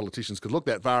don't think politicians could look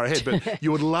that far ahead, but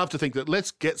you would love to think that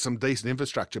let's get some decent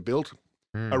infrastructure built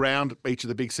around each of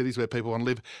the big cities where people want to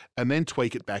live and then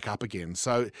tweak it back up again.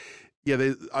 So,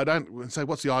 I don't say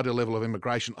what's the ideal level of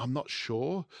immigration. I'm not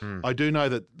sure. I do know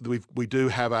that we do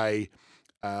have a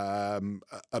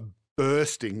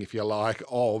bursting, if you like,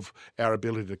 of our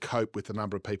ability to cope with the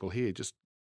number of people here. Just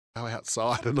go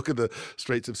outside and look at the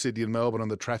streets of Sydney and Melbourne and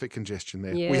the traffic congestion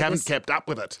there. We haven't kept up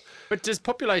with it. But does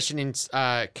population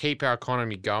keep our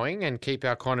economy going and keep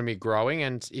our economy growing?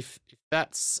 And if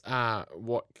that's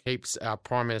what keeps our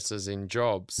prime ministers in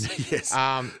jobs, yes.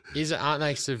 Aren't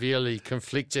they severely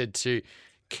conflicted to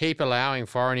keep allowing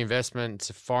foreign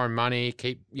investment, foreign money,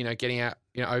 keep getting out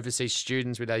overseas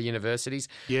students with our universities?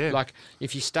 Yeah. Like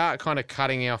if you start kind of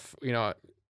cutting off,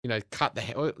 cut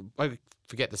the I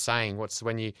forget the saying. What's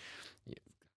when you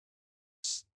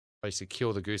basically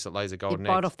kill the goose that lays a golden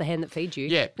egg? Bite off the hand that feeds you.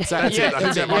 Yeah, so, that's it. I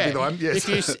think that might be the one. Yes.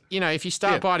 If you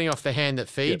start biting off the hand that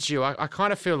feeds you, I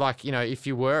kind of feel like if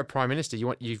you were a prime minister,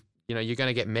 you're going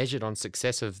to get measured on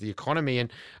success of the economy,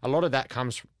 and a lot of that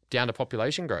comes down to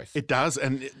population growth. It does,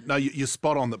 and no, you're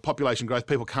spot on that. Population growth.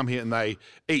 People come here and they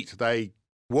eat, they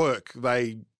work,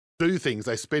 they do things,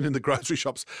 they spend in the grocery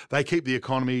shops, they keep the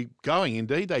economy going.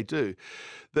 Indeed, they do.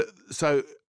 So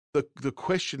the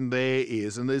question there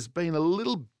is, and there's been a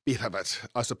little bit of it,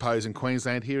 I suppose, in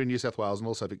Queensland, here in New South Wales and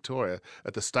also Victoria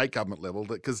at the state government level,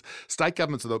 because state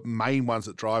governments are the main ones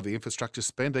that drive the infrastructure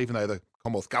spend, even though the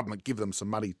Commonwealth government give them some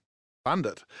money to fund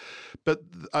it. But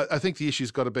I think the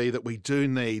issue's got to be that we do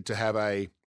need to have a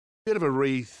bit of a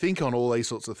rethink on all these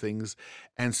sorts of things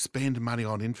and spend money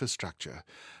on infrastructure.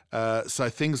 So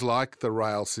things like the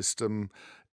rail system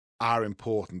are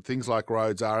important. Things like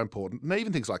roads are important. And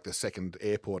even things like the second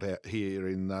airport out here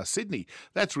in Sydney,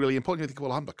 that's really important. You think,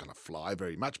 well, I'm not going to fly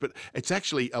very much, but it's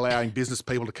actually allowing business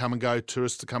people to come and go,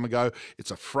 tourists to come and go.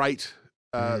 It's a freight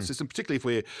system, particularly if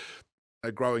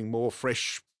we're growing more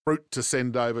fresh fruit to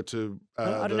send over to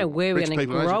I don't know where we're rich going to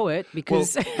people in Asia. grow it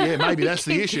because Well, yeah, maybe that's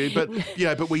the issue. But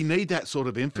but we need that sort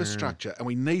of infrastructure, and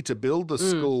we need to build the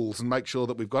schools and make sure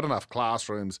that we've got enough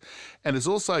classrooms. And there's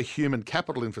also human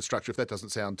capital infrastructure, if that doesn't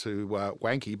sound too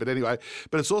wanky. But anyway,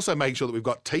 but it's also making sure that we've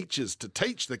got teachers to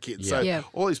teach the kids. So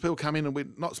all these people come in and we're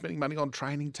not spending money on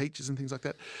training teachers and things like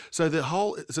that. So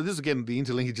this is again the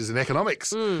interlinkages in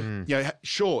economics.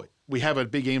 Sure, we have a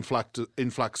big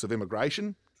influx of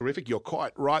immigration. Terrific. You're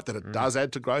quite right that it does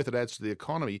add to growth, it adds to the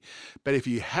economy. But if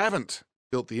you haven't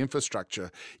built the infrastructure,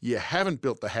 you haven't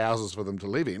built the houses for them to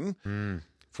live in,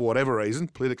 for whatever reason,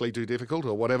 politically too difficult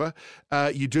or whatever,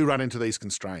 you do run into these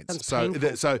constraints.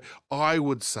 So I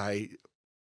would say,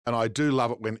 and I do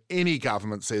love it when any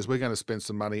government says we're going to spend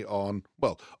some money on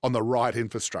the right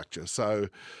infrastructure. So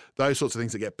those sorts of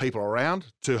things that get people around,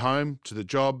 to home, to the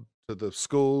job, to the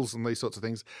schools and these sorts of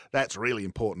things, that's really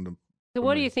important. So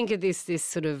what do you think of this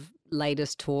sort of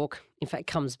latest talk, in fact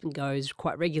comes and goes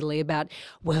quite regularly, about,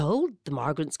 well, the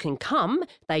migrants can come,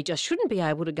 they just shouldn't be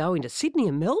able to go into Sydney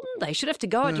and Melbourne, they should have to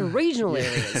go out to regional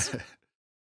areas.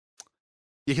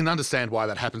 You can understand why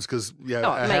that happens because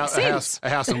a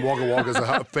house in Wagga Wagga is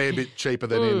a fair bit cheaper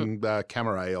than in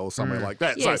Camaray or somewhere like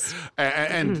that. Yes.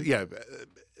 So,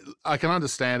 I can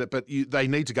understand it, but they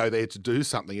need to go there to do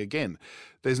something. Again,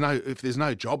 if there's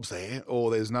no jobs there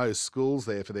or there's no schools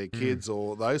there for their kids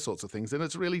or those sorts of things, then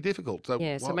it's really difficult. So,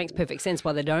 so it makes perfect sense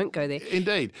why they don't go there.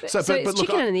 Indeed. So it's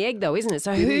chicken and the egg though, isn't it?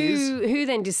 So who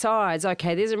then decides,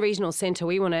 okay, there's a regional centre,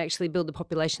 we want to actually build the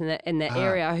population in that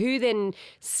area. Who then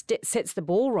sets the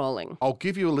ball rolling? I'll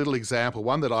give you a little example,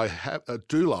 one that I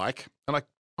do like, and I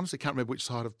honestly can't remember which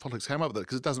side of politics came up with it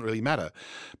because it doesn't really matter.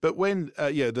 But when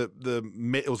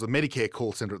it was the Medicare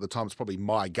call centre at the time, it's probably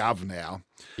MyGov now.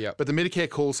 Yeah. But the Medicare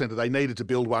call centre, they needed to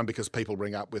build one because people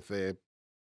ring up with their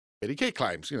Medicare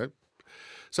claims,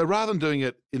 So rather than doing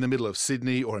it in the middle of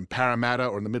Sydney or in Parramatta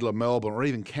or in the middle of Melbourne or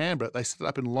even Canberra, they set it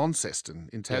up in Launceston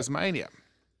in Tasmania.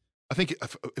 I think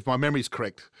if my memory is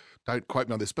correct, don't quote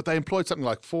me on this, but they employed something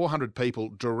like 400 people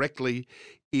directly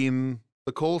in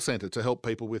the call centre to help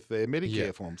people with their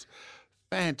Medicare forms.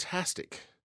 Fantastic.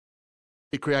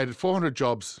 It created 400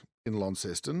 jobs in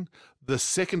Launceston. The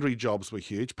secondary jobs were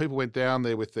huge. People went down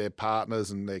there with their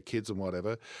partners and their kids and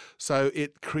whatever. So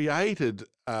it created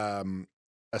a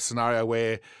scenario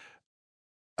where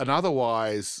an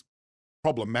otherwise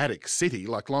problematic city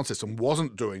like Launceston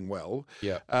wasn't doing well,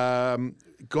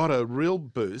 got a real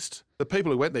boost. The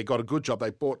people who went there got a good job. They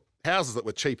bought houses that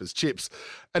were cheap as chips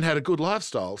and had a good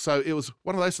lifestyle. So it was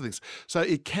one of those things. So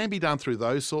it can be done through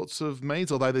those sorts of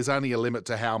means, although there's only a limit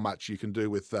to how much you can do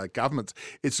with governments.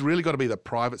 It's really got to be the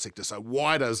private sector. So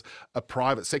why does a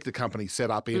private sector company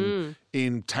set up in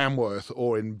Tamworth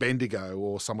or in Bendigo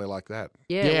or somewhere like that?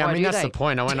 Yeah, I mean, that's the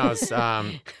point. When I was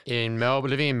in Melbourne,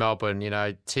 living in Melbourne,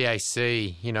 TAC,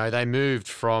 they moved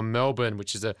from Melbourne,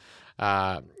 which is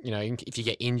if you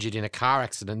get injured in a car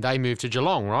accident, they move to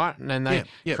Geelong, right? And then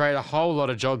they create a whole lot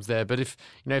of jobs there. But if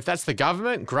that's the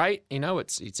government, great.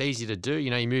 It's easy to do.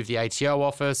 You move the ATO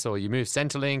office or you move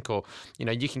Centrelink or,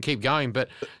 you can keep going. But,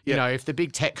 if the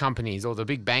big tech companies or the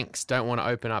big banks don't want to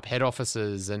open up head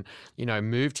offices and,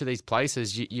 move to these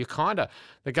places,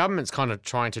 the government's kind of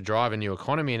trying to drive a new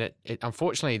economy. And it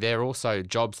unfortunately, they're also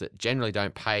jobs that generally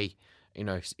don't pay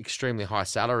extremely high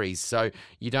salaries. So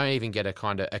you don't even get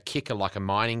a kicker like a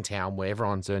mining town where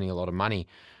everyone's earning a lot of money.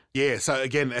 Yeah. So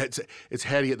again, it's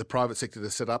how do you get the private sector to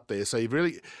set up there? So you've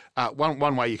really,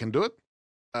 one way you can do it,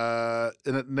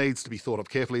 and it needs to be thought of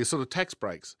carefully, is sort of tax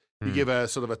breaks. You give I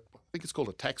think it's called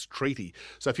a tax treaty.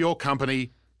 So if your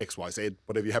company, XYZ,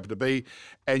 whatever you happen to be,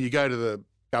 and you go to the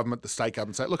government, the state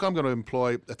government, say, look, I'm going to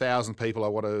employ 1,000 people I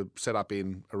want to set up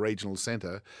in a regional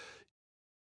centre.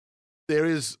 There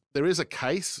is a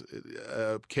case,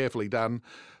 carefully done,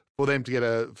 for them to get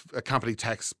a company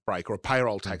tax break or a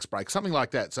payroll tax break, something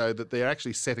like that, so that they're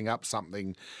actually setting up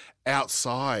something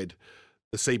outside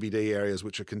the CBD areas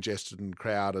which are congested and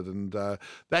crowded, and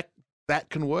that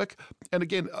can work. And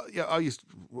again,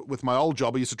 with my old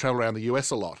job, I used to travel around the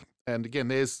US a lot. And again,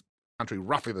 there's a country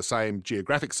roughly the same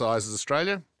geographic size as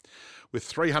Australia, with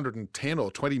 310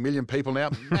 or 20 million people now,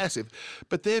 massive.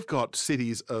 But they've got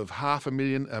cities of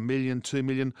 500,000, 1 million, 2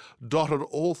 million dotted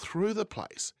all through the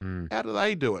place. How do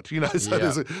they do it? So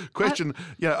there's a question.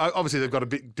 Obviously they've got a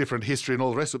bit different history and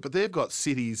all the rest of it, but they've got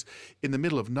cities in the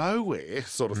middle of nowhere,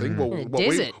 sort of thing.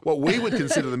 What we would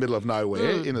consider the middle of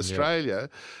nowhere in Australia.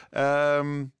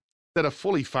 That are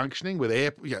fully functioning with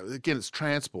air. Again, it's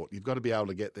transport. You've got to be able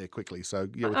to get there quickly. So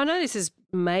I know this is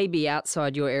maybe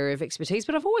outside your area of expertise,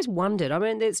 but I've always wondered. I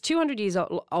mean, it's 200 years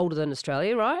older than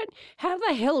Australia, right? How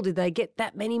the hell did they get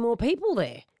that many more people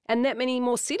there? and that many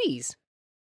more cities?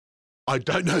 I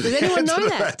don't know Does the anyone answer know to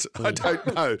that? I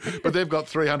don't know. But they've got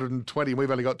 320 and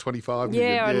we've only got 25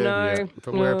 million. Yeah, I know.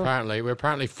 But we're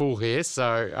apparently full here,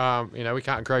 so we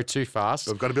can't grow too fast.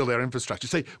 We've got to build our infrastructure.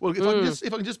 See, well,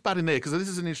 if I can just butt in there, because this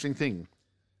is an interesting thing.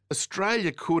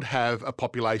 Australia could have a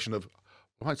population of,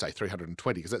 I won't say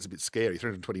 320 because that's a bit scary,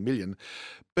 320 million.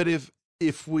 But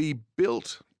if we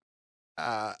built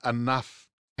enough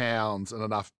towns and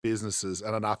enough businesses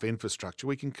and enough infrastructure,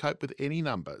 we can cope with any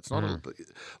number. It's not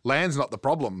land's not the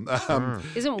problem.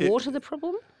 Isn't water the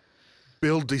problem?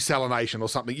 Build desalination or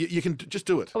something. You can just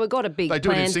do it. Well, we've got a big They do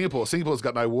plan. it in Singapore. Singapore's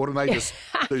got no water and they just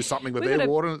do something with their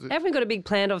water. Haven't we got a big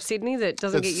plant off Sydney that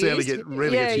doesn't get Certainly used?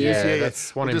 rarely gets used. Yeah,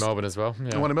 that's one in Melbourne as well.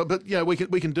 Yeah. But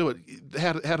we can do it.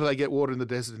 How do they get water in the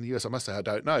desert in the US? I must say I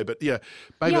don't know, but maybe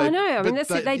I know. I mean,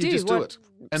 that's it. They do. Just do it.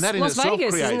 And that in Las itself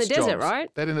Vegas is creates in the desert, jobs.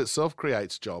 right? That in itself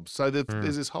creates jobs. So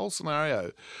there's this whole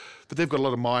scenario. But they've got a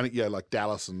lot of mining, like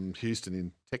Dallas and Houston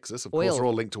in Texas. Of course, are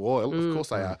all linked to oil. Of course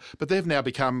they are. But they've now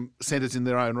become centres in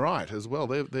their own right as well.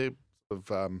 They're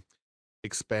sort of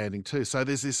expanding too. So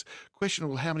there's this question,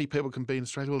 well, how many people can be in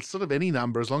Australia? Well, it's sort of any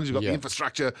number as long as you've got the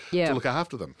infrastructure to look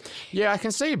after them. Yeah, I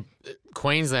can see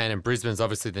Queensland and Brisbane's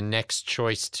obviously the next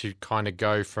choice to kind of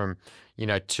go from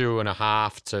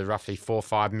 2.5 to roughly 4 or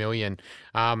 5 million.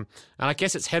 And I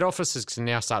guess its head offices can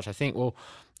now start to think, well,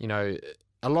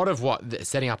 a lot of what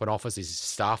setting up an office is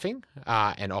staffing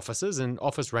and offices, and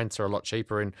office rents are a lot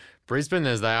cheaper in Brisbane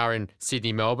as they are in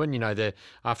Sydney, Melbourne. They're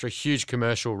after a huge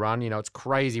commercial run. It's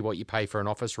crazy what you pay for an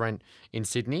office rent in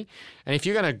Sydney. And if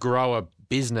you're going to grow a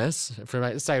business from,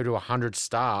 let's say, to 100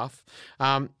 staff,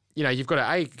 you've got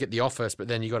to get the office, but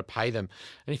then you've got to pay them.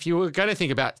 And if you were going to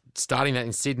think about starting that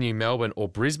in Sydney, Melbourne, or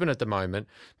Brisbane at the moment,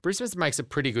 Brisbane makes a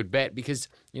pretty good bet because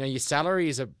your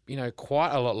salaries are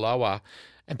quite a lot lower.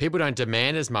 And people don't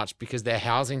demand as much because their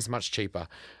housing's much cheaper.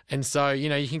 And so,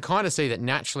 you can kind of see that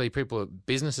naturally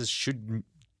businesses should,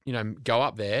 go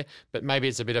up there, but maybe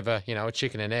it's a bit of a, a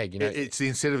chicken and egg, It's the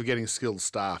incentive of getting skilled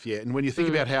staff, yeah. And when you think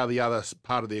about how the other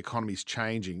part of the economy is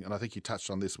changing, and I think you touched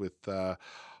on this with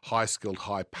high-skilled,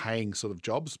 high-paying sort of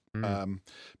jobs being an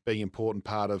important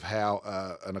part of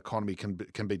how an economy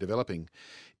can be developing,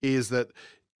 is that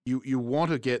you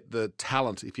want to get the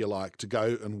talent, if you like, to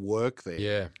go and work there.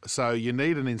 Yeah. So you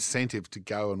need an incentive to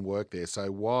go and work there.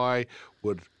 So why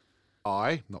would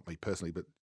I, not me personally, but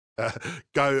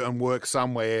go and work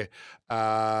somewhere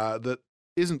that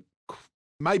isn't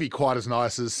maybe quite as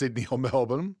nice as Sydney or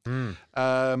Melbourne?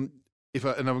 It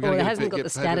hasn't got the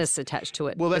status attached to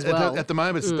it. Well, as well. At the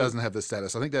moment, it doesn't have the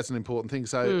status. I think that's an important thing.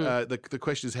 So the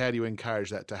question is, how do you encourage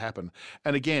that to happen?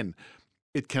 And again,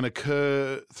 it can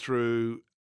occur through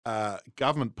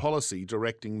government policy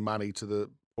directing money to the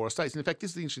poorer states. And in fact, this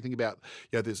is the interesting thing about,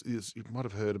 you might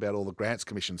have heard about all the Grants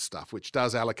Commission stuff, which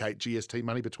does allocate GST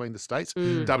money between the states.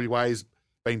 WA's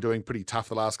been doing pretty tough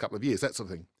the last couple of years, that sort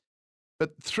of thing.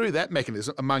 But through that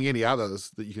mechanism, among any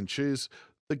others that you can choose,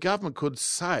 the government could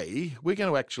say, we're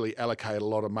going to actually allocate a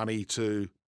lot of money to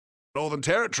Northern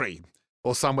Territory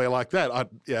or somewhere like that,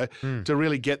 to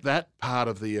really get that part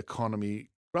of the economy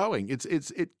growing.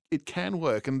 It can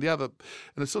work. And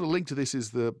it's sort of linked to this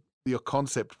is the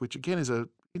concept, which again is an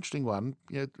interesting one.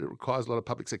 It requires a lot of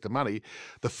public sector money.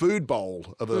 The food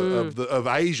bowl of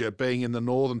Asia being in the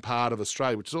northern part of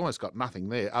Australia, which has almost got nothing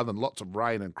there other than lots of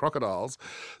rain and crocodiles.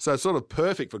 So it's sort of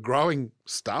perfect for growing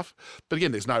stuff. But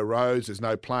again, there's no roads, there's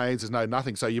no plains, there's no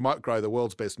nothing. So you might grow the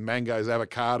world's best mangoes,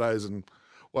 avocados, and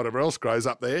whatever else grows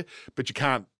up there, but you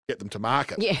can't get them to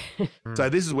market. Yeah. So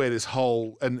this is where this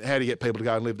whole, and how do you get people to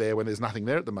go and live there when there's nothing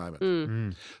there at the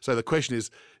moment? So the question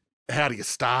is, how do you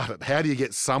start it? How do you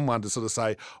get someone to sort of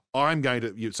say, I'm going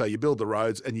to, so you build the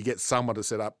roads and you get someone to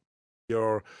set up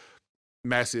your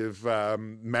massive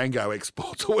mango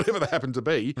exports or whatever they happen to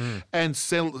be and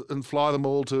sell and fly them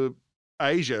all to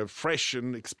Asia, fresh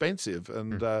and expensive.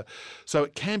 And so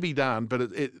it can be done,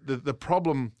 but the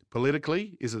problem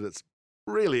politically is that it's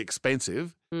really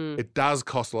expensive. It does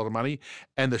cost a lot of money,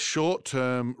 and the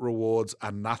short-term rewards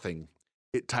are nothing.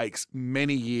 It takes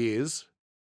many years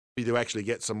for you to actually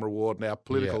get some reward. Now,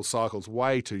 political cycle's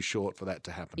way too short for that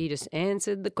to happen. You just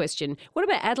answered the question. What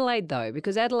about Adelaide, though?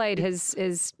 Because Adelaide has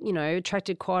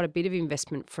attracted quite a bit of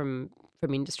investment from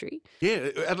from industry. Yeah,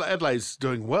 Adelaide's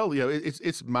doing well. You know,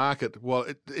 its market, well,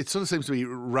 it sort of seems to be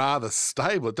rather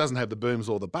stable. It doesn't have the booms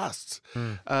or the busts.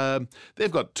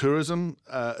 They've got tourism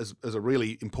as a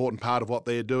really important part of what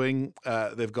they're doing.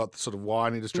 They've got the sort of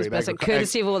wine industry.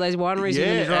 Courtesy of all those wineries you're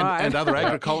going to drive. and other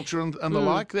agriculture and the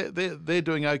like. They're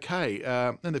doing okay.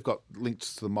 And they've got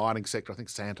links to the mining sector. I think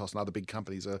Santos and other big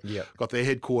companies got their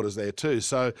headquarters there too.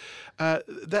 So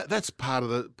that's part of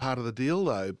the deal,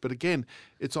 though. But again,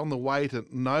 it's on the way to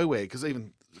nowhere, because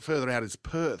even further out is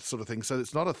Perth sort of thing. So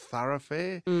it's not a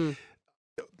thoroughfare.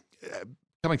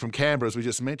 Coming from Canberra, as we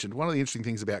just mentioned, one of the interesting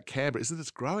things about Canberra is that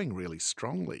it's growing really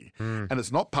strongly. And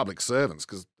it's not public servants,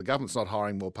 because the government's not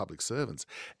hiring more public servants.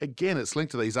 Again, it's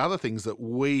linked to these other things that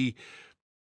we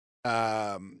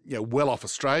well-off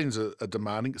Australians are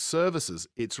demanding. Services.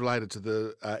 It's related to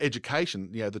the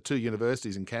education. You know, the two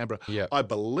universities in Canberra, I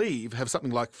believe, have something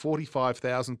like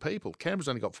 45,000 people. Canberra's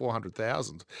only got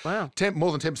 400,000. Wow.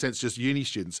 More than 10% is just uni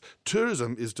students.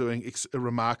 Tourism is doing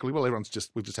remarkably well.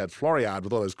 We've just had Floriade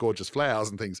with all those gorgeous flowers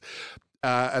and things.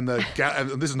 And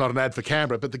this is not an ad for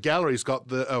Canberra, but the gallery's got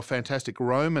a fantastic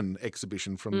Roman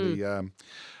exhibition from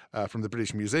the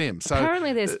British Museum. So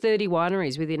apparently there's 30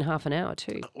 wineries within half an hour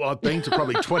too. Well, I've been to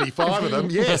probably 25 of them,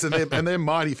 yes, and they're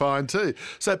mighty fine too.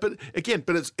 So, but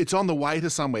it's on the way to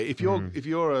somewhere. If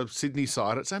you're a Sydney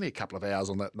side, it's only a couple of hours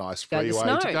on that nice freeway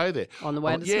to go there. On the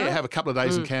way to Snow. Yeah, have a couple of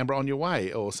days in Canberra on your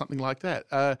way, or something like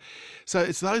that. So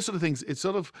it's those sort of things. It's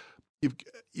sort of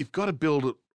you've got to build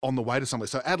it on the way to somewhere.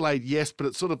 So Adelaide, yes, but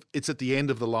it's at the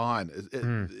end of the line.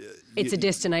 It's a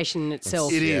destination in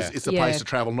itself. It is. It's a place to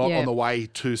travel, not on the way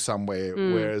to somewhere.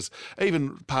 Whereas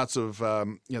even parts of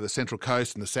the Central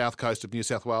Coast and the South Coast of New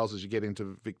South Wales, as you get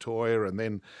into Victoria, and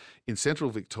then in Central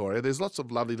Victoria, there's lots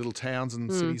of lovely little towns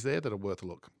and cities there that are worth a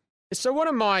look. So one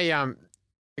of my, I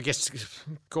guess,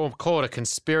 call it a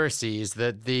conspiracy, is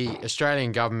that the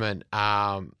Australian government,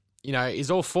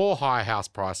 is all for higher house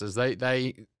prices.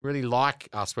 They really like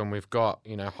us when we've got,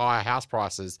 higher house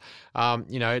prices.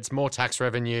 It's more tax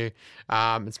revenue,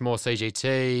 it's more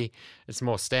CGT, it's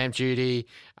more stamp duty,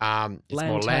 it's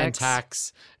more land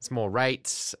tax, it's more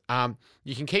rates.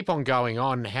 You can keep on going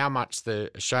on how much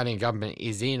the Australian government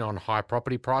is in on high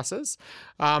property prices.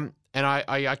 And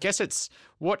I guess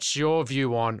what's your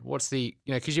view on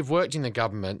because you've worked in the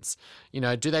governments,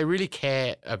 do they really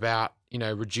care about,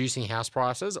 reducing house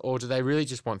prices, or do they really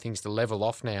just want things to level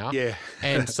off now? Yeah.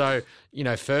 And so,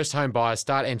 first home buyers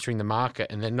start entering the market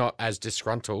and they're not as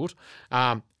disgruntled.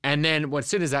 And then as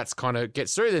soon as that's kind of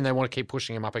gets through, then they want to keep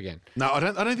pushing them up again. No, I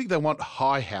don't think they want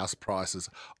high house prices.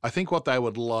 I think what they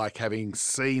would like, having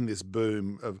seen this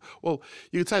boom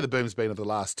you could say the boom's been of the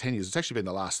last 10 years. It's actually been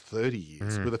the last 30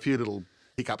 years with a few little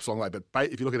hiccups along the way. But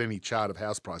if you look at any chart of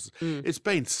house prices, it's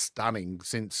been stunning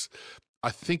since,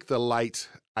 I think, the late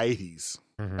 80s.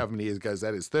 How many years ago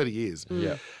that is? 30 years.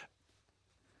 Yeah.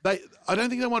 I don't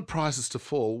think they want prices to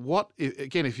fall.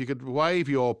 If you could wave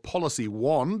your policy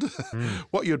wand,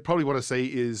 what you'd probably want to see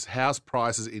is house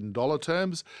prices in dollar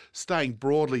terms staying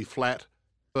broadly flat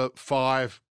for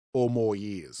 5 or more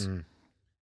years.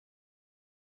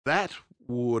 That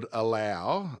would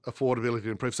allow affordability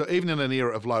to improve. So even in an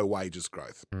era of low wages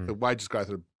growth, the wages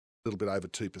growth are a little bit over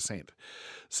 2%.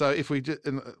 So if we do,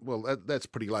 that's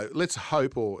pretty low. Let's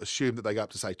hope or assume that they go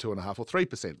up to, say, 2.5% or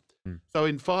 3%. So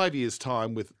in 5 years'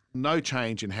 time, with no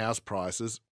change in house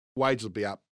prices, wages will be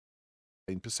up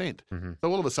 10%. So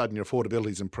all of a sudden, your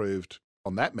affordability's improved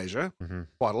on that measure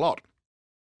quite a lot.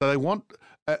 So they want,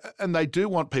 and they do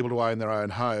want people to own their own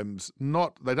homes.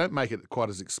 They don't make it quite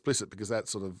as explicit, because that's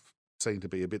sort of seen to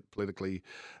be a bit politically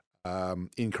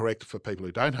incorrect for people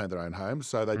who don't own their own homes.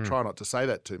 So they try not to say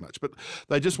that too much. But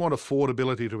they just want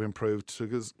affordability to improve,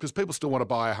 because people still want to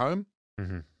buy a home.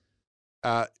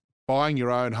 Buying your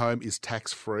own home is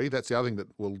tax-free. That's the other thing that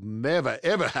will never,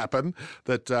 ever happen,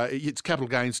 that it's capital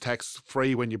gains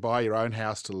tax-free when you buy your own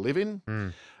house to live in.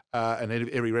 And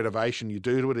every renovation you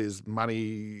do to it is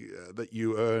money that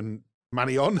you earn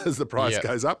money on as the price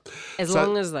goes up. As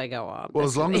long as they go up. Well,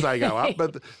 as long as they go up.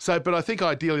 But I think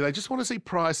ideally they just want to see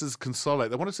prices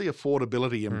consolidate. They want to see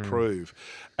affordability improve.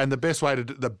 And the best way to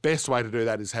do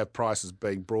that is have prices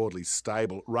being broadly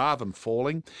stable rather than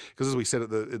falling. Because as we said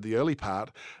at the early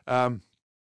part,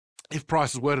 if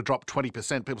prices were to drop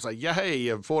 20%, people say, yay,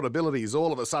 affordability is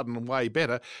all of a sudden way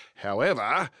better.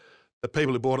 However, the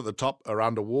people who bought at the top are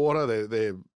underwater.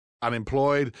 They're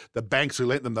unemployed. The banks who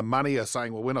lent them the money are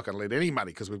saying, well, we're not going to lend any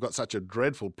money because we've got such a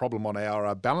dreadful problem on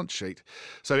our balance sheet.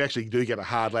 So you actually do get a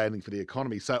hard landing for the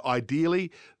economy. So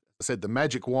ideally, I said the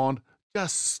magic wand,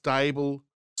 just stable.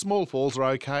 Small falls are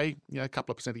okay. A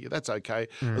couple of percent a year, that's okay,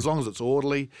 as long as it's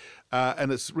orderly.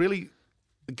 And it's really,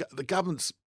 the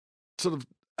government's sort of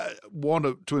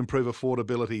want to improve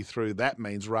affordability through that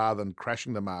means rather than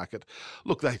crashing the market.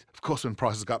 Look, of course, when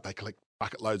prices go up, they collect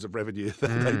bucket loads of revenue.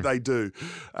 They do.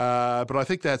 But I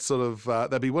think that's sort of,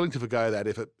 they'd be willing to forgo that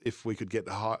if we could get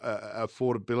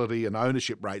affordability and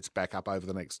ownership rates back up over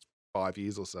the next 5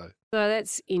 years or so. So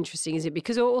that's interesting, is it?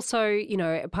 Because also,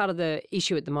 part of the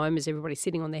issue at the moment is everybody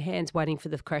sitting on their hands waiting for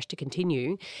the crash to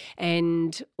continue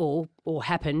and or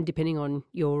happen, depending on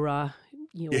your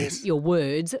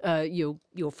words,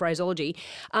 your phraseology.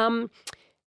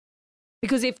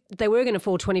 Because if they were going to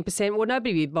fall 20%, well,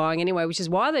 nobody would be buying anyway, which is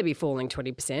why they'd be falling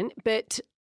 20%. But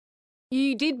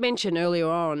you did mention earlier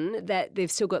on that they've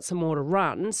still got some more to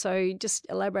run. So just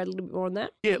elaborate a little bit more on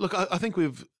that. Yeah, look, I think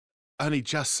we've only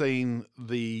just seen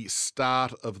the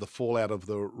start of the fallout of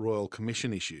the Royal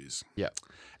Commission issues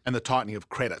and the tightening of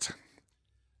credit.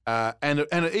 And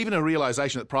even a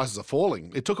realisation that prices are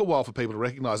falling. It took a while for people to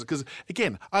recognise it because,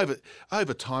 again,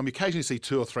 over time, you occasionally see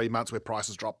 2 or 3 months where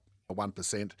prices drop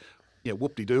 1%.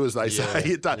 Whoop-de-doo, as they say.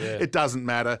 It doesn't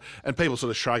matter. And people sort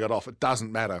of shrug it off. It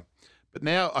doesn't matter. But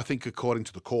now I think according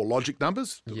to the Core Logic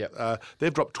numbers,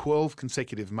 they've dropped 12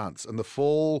 consecutive months. And the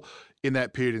fall in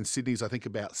that period in Sydney is, I think,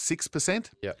 about 6%.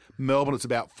 Melbourne, it's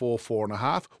about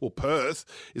 4.5%. Well, Perth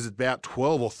is about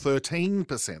 12 or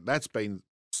 13%. That's been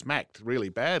smacked really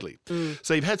badly.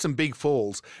 So you've had some big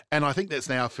falls, and I think that's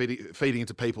now feeding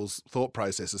into people's thought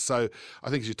processes. So I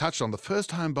think as you touched on, the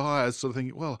first home buyers sort of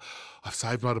thinking, well, I've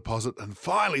saved my deposit and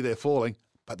finally they're falling,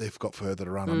 but they've got further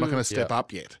to run. I'm not going to step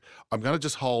up yet. I'm going to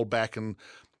just hold back, and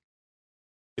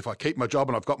if I keep my job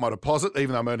and I've got my deposit,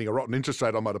 even though I'm earning a rotten interest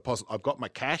rate on my deposit, I've got my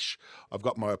cash, I've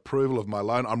got my approval of my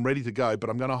loan, I'm ready to go, but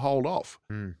I'm going to hold off.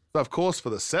 So of course, for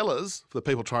the sellers, for the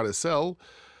people trying to sell,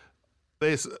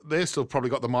 they're still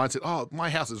probably got the mindset, oh, my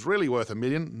house is really worth $1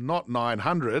 million, not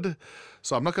 900,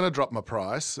 so I'm not going to drop my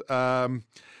price. And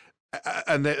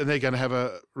they're going to have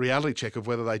a reality check of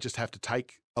whether they just have to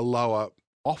take a lower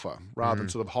offer rather than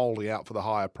sort of holding out for the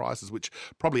higher prices, which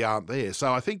probably aren't there.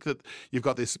 So I think that you've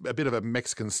got a bit of a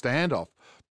Mexican standoff.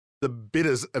 The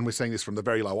bidders, and we're seeing this from the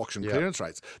very low auction clearance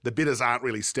rates, the bidders aren't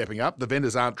really stepping up. The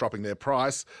vendors aren't dropping their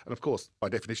price. And, of course, by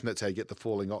definition, that's how you get the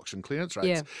falling auction clearance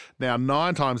rates. Now,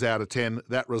 9 times out of 10,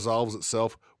 that resolves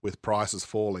itself with prices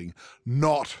falling,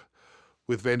 not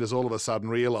with vendors all of a sudden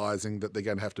realising that they're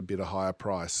going to have to bid a higher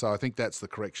price. So I think that's the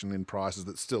correction in prices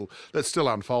that's still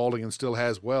unfolding and still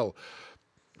has, well,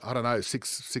 I don't know,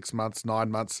 6 months, 9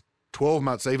 months, 12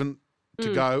 months even,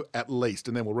 to go at least,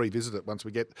 and then we'll revisit it once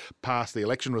we get past the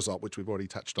election result, which we've already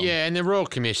touched on. Yeah, and the Royal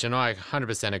Commission, I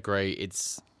 100% agree.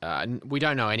 It's we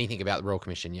don't know anything about the Royal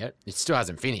Commission yet. It still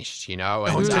hasn't finished,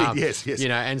 And, yes.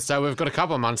 And so we've got a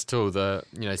couple of months till the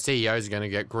CEOs are going to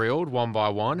get grilled one by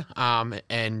one,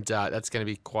 and that's going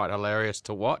to be quite hilarious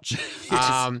to watch. You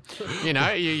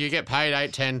get paid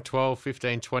 $8, $10, $12,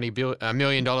 $15, $20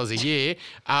 million a year.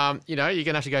 You're going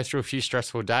to have to go through a few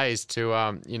stressful days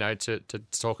to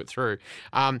talk it through.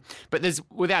 But there's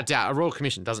without doubt a Royal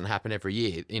Commission doesn't happen every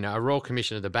year. A Royal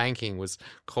Commission of the banking was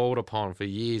called upon for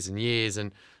years and years,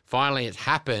 and finally it's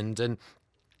happened. And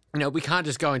we can't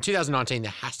just go in 2019.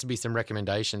 There has to be some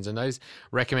recommendations, and those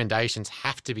recommendations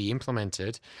have to be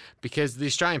implemented, because the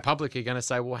Australian public are going to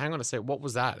say, well, hang on a sec, what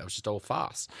was that? It was just all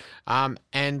farce.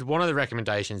 And one of the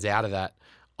recommendations out of that,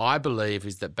 I believe,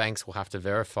 is that banks will have to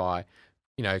verify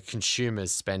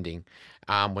consumers' spending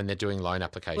when they're doing loan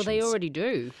applications. Well, they already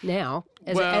do now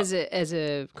as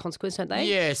a consequence, don't they?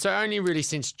 Yeah, so only really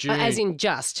since June. As in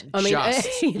just. I mean,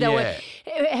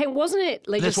 wasn't it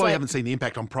legislated? That's why you haven't seen the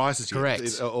impact on prices yet.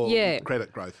 Correct. Or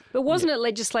credit growth. But wasn't it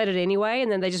legislated anyway,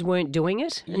 and then they just weren't doing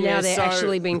it? And now they're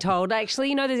actually being told, there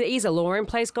is a law in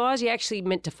place, guys. You're actually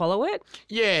meant to follow it.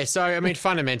 Yeah, so, I mean,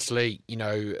 fundamentally,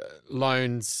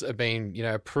 loans are being,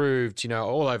 approved,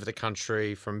 all over the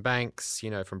country from banks,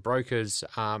 from brokers,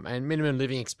 and minimum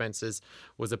living expenses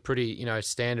was a pretty,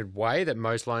 standard way that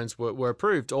most loans were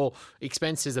approved, or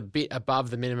expenses a bit above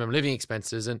the minimum living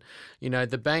expenses. And,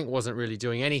 the bank wasn't really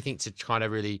doing anything to kind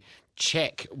of really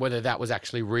check whether that was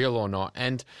actually real or not.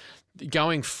 And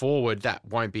going forward, that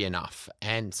won't be enough.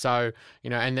 And so,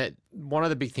 and that one of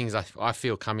the big things I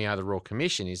feel coming out of the Royal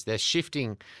Commission is they're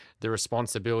shifting the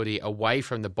responsibility away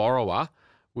from the borrower,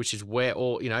 which is where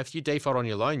if you default on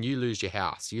your loan, you lose your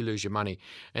house, you lose your money.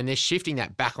 And they're shifting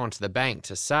that back onto the bank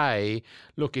to say,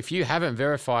 look, if you haven't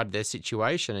verified their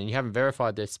situation and you haven't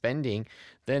verified their spending,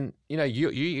 then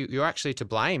you're actually to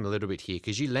blame a little bit here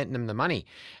because you lent them the money.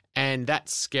 And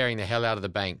that's scaring the hell out of the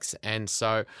banks. And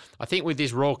so I think with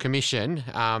this Royal Commission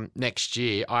next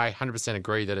year, I 100%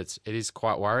 agree that it is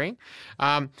quite worrying.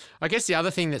 I guess the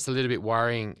other thing that's a little bit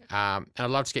worrying, and I'd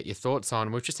love to get your thoughts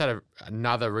on, we've just had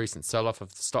another recent sell-off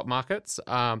of the stock markets.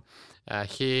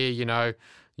 Here,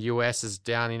 US is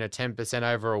down, 10%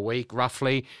 over a week,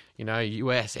 roughly.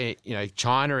 US,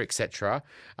 China, etc.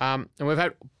 And we've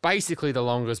had basically the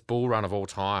longest bull run of all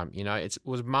time. It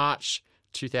was March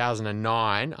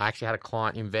 2009. I actually had a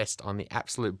client invest on the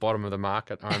absolute bottom of the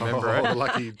market. I remember it. The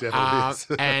lucky devil is.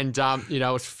 And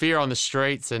it was fear on the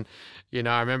streets. And,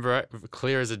 I remember it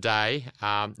clear as a day.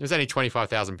 It was only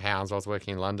 £25,000. I was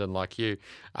working in London like you.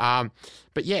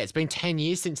 But yeah, it's been 10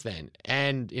 years since then.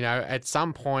 And, at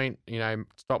some point,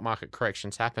 stock market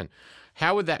corrections happen.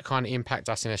 How would that kind of impact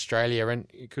us in Australia? And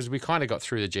because we kind of got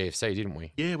through the GFC, didn't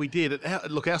we? Yeah, we did.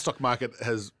 Look, our stock market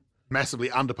has massively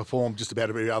underperformed just about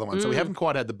every other one. So we haven't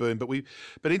quite had the boom, but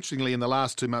interestingly, in the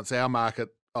last 2 months, our market,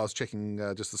 I was checking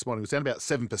just this morning, was down about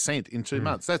 7% in 2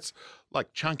 months. That's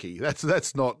like chunky.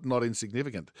 That's not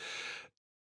insignificant.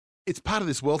 It's part of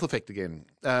this wealth effect again.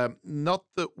 Not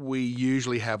that we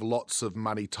usually have lots of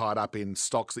money tied up in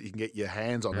stocks that you can get your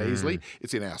hands on easily.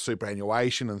 It's in our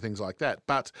superannuation and things like that.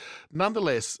 But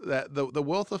nonetheless, the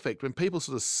wealth effect, when people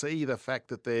sort of see the fact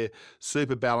that their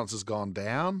super balance has gone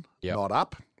down, not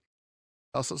up,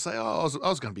 I'll sort of say, I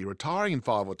was going to be retiring in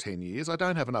 5 or 10 years. I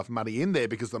don't have enough money in there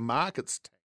because the market's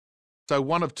so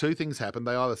one of two things happen.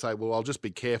 They either say, well, I'll just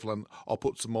be careful and I'll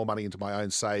put some more money into my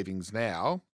own savings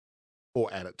now, or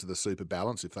add it to the super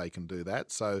balance if they can do that.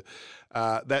 So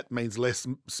that means less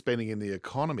spending in the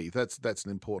economy. That's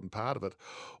an important part of it.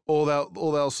 Or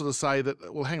they'll sort of say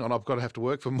that, well, hang on, I've got to have to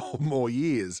work for more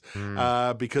years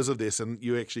because of this, and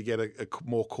you actually get a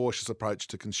more cautious approach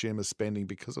to consumer spending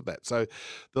because of that. So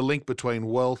the link between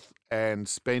wealth and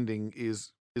spending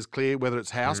is clear, whether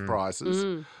it's house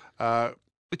prices.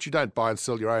 But you don't buy and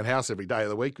sell your own house every day of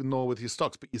the week, nor with your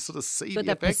stocks. But you sort of see the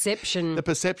effect, the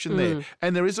perception there,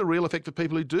 and there is a real effect for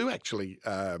people who do actually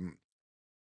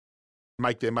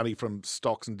make their money from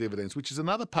stocks and dividends, which is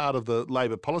another part of the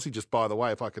Labor policy. Just by the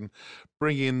way, if I can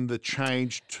bring in the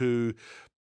change to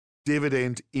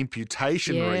dividend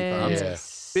imputation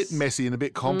refunds, a bit messy and a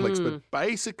bit complex, but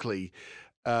basically.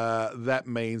 That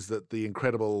means that the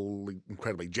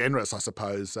incredibly generous, I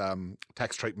suppose,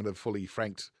 tax treatment of fully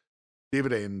franked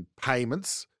dividend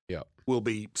payments will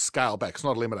be scaled back. It's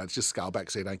not eliminated, it's just scaled back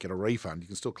so you don't get a refund. You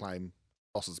can still claim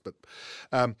losses. But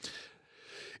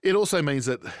it also means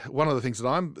that one of the things that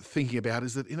I'm thinking about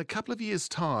is that in a couple of years'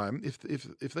 time,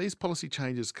 if these policy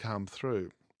changes come through,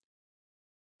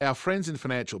 our friends in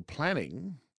financial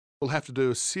planning will have to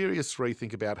do a serious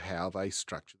rethink about how they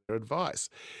structure their advice.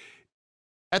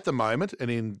 At the moment, and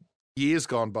in years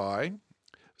gone by,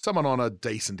 someone on a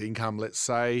decent income, let's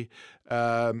say,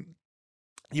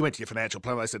 you went to your financial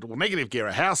planner, they said, well, negative gear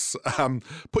a house,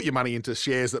 put your money into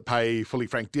shares that pay fully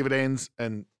franked dividends,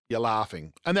 and you're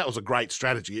laughing. And that was a great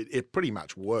strategy. It pretty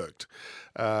much worked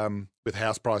with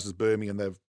house prices booming and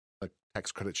the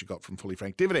tax credits you got from fully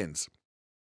franked dividends.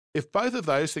 If both of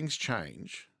those things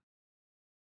change,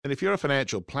 and if you're a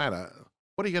financial planner,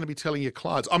 what are you going to be telling your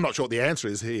clients? I'm not sure what the answer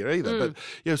is here either,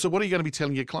 but so what are you going to be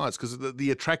telling your clients? Because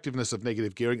the attractiveness of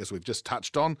negative gearing, as we've just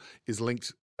touched on, is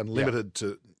linked and limited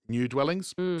to new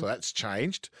dwellings. So that's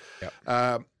changed.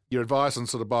 Your advice on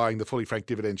sort of buying the fully franked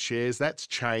dividend shares, that's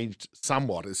changed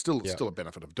somewhat. It's still a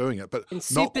benefit of doing it, but and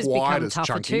not quite as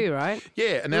tougher chunky. too, right?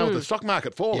 Yeah, and now with the stock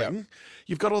market falling,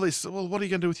 you've got all this, well, what are you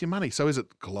going to do with your money? So is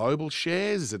it global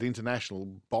shares? Is it international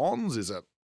bonds? Is it,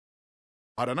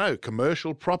 I don't know,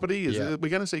 commercial property? We're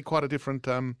going to see quite a different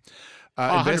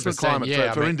investment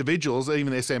climate for individuals,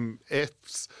 even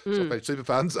SMFs, super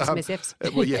funds.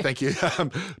 SMSFs. Well, yeah, thank you.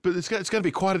 But it's going to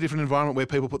be quite a different environment where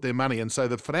people put their money. And so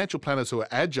the financial planners who are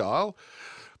agile,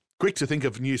 quick to think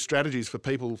of new strategies for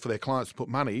their clients to put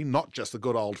money, not just the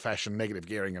good old-fashioned negative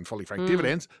gearing and fully franked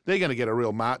dividends, they're going to get a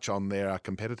real march on their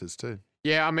competitors too.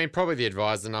 Yeah, I mean, probably the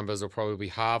advisor numbers will probably be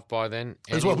halved by then.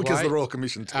 As well, because of the Royal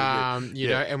Commission too. You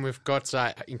know, and we've got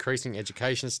increasing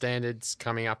education standards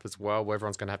coming up as well, where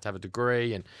everyone's going to have a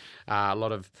degree, and a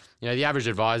lot of, the average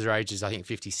advisor age is, I think,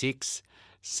 56.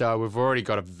 So we've already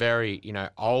got a very,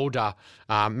 older,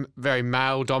 very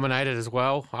male-dominated as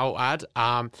well, I'll add.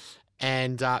 So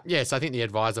I think the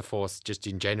advisor force just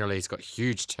in generally has got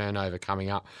huge turnover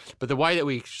coming up. But the way that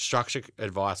we structure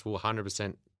advice will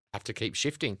 100% have to keep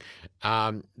shifting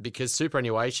because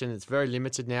superannuation, it's very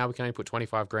limited now. We can only put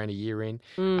 25 grand a year in.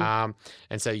 And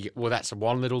so, that's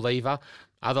one little lever.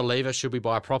 Other lever, should we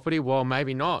buy a property? Well,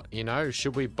 maybe not.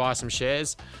 Should we buy some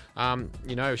shares?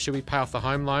 Should we pay off the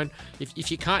home loan?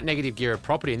 If you can't negative gear a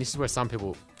property, and this is where some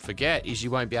people forget, is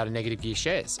you won't be able to negative gear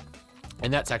shares.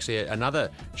 And that's actually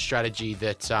another strategy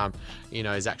that,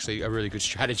 is actually a really good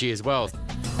strategy as well.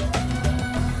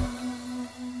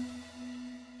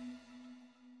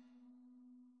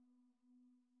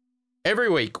 Every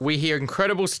week, we hear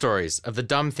incredible stories of the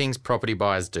dumb things property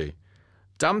buyers do.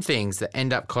 Dumb things that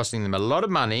end up costing them a lot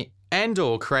of money and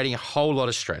or creating a whole lot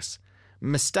of stress.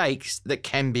 Mistakes that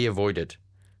can be avoided.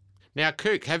 Now,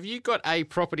 Kook, have you got a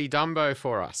property dumbo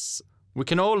for us? We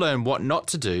can all learn what not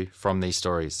to do from these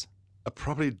stories. A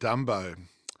property dumbo.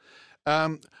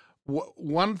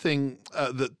 One thing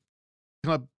that...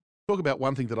 Can I talk about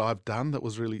one thing that I've done that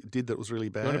was really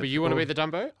bad? You want to be the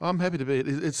dumbo? I'm happy to be it.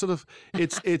 It's sort of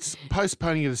it's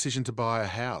postponing a decision to buy a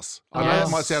house. I know that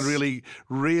might sound really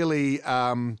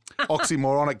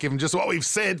oxymoronic given just what we've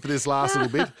said for this last little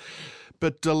bit,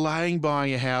 but delaying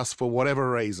buying a house for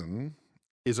whatever reason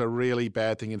is a really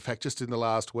bad thing. In fact, just in the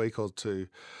last week or two,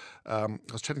 I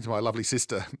was chatting to my lovely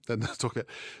sister and talking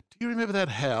about, do you remember that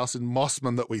house in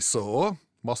Mossman that we saw?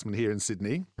 Mossman here in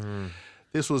Sydney.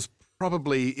 This was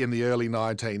probably in the early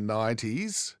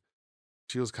 1990s.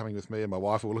 She was coming with me and my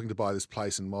wife. We were looking to buy this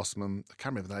place in Mossman. I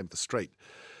can't remember the name of the street,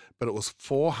 but it was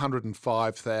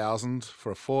 $405,000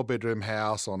 for a 4-bedroom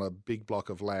house on a big block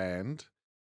of land.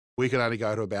 We could only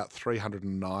go to about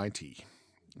 390.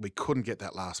 We couldn't get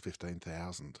that last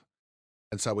 15,000,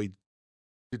 and so we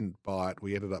didn't buy it.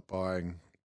 We ended up buying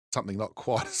something not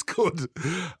quite as good.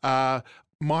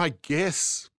 My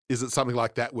guess is that something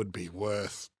like that would be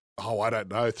worth, I don't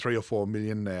know, 3 or 4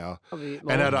 million now.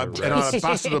 And I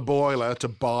busted a boiler to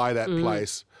buy that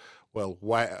place. Well,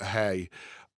 hey,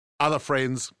 other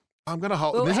friends, I'm going to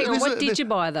hold. Well, hang on. What did you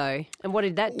buy though, and what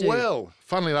did that do? Well,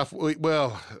 funnily enough, we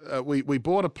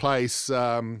bought a place.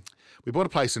 We bought a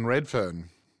place in Redfern,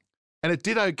 and it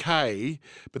did okay.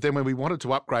 But then when we wanted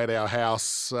to upgrade our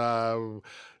house,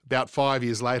 about 5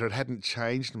 years later, it hadn't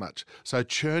changed much. So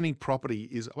churning property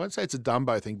is, I won't say it's a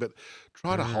dumbo thing, but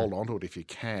try to hold on to it if you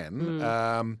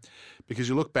can, because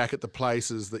you look back at the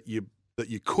places that you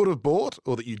could have bought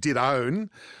or that you did own.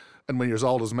 And when you're as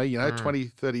old as me, 20,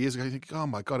 30 years ago, you think, oh,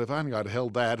 my God, if only I'd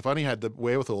held that, if I only had the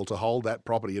wherewithal to hold that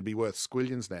property, it'd be worth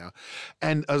squillions now.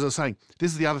 And as I was saying,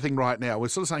 this is the other thing right now. We're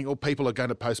sort of saying, people are going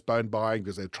to postpone buying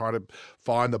because they're trying to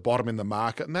find the bottom in the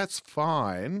market, and that's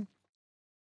fine.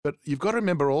 But you've got to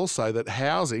remember also that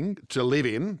housing to live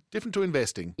in, different to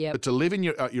investing, but to live in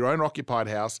your own occupied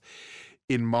house,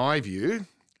 in my view,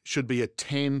 should be a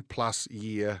 10-plus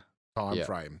year time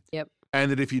frame. Yep. And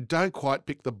that if you don't quite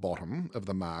pick the bottom of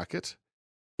the market,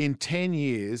 in 10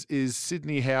 years, is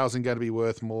Sydney housing going to be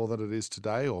worth more than it is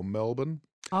today, or Melbourne?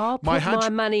 I'll put my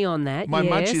money on that, my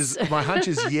hunch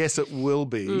is yes, it will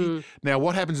be. Now,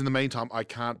 what happens in the meantime, I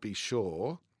can't be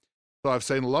sure. So I've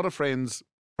seen a lot of friends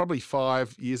probably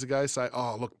 5 years ago say,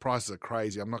 oh, look, prices are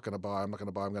crazy. I'm not going to buy. I'm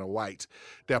going to wait.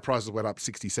 Now prices went up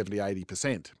 60, 70,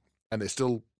 80%, and they're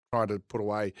still trying to put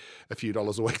away a few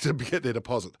dollars a week to get their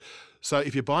deposit. So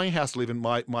if you're buying a house to live in,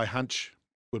 my hunch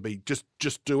would be just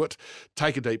do it.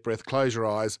 Take a deep breath, close your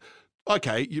eyes.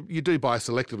 Okay, you do buy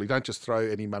selectively. Don't just throw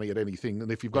any money at anything.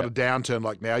 And if you've got a downturn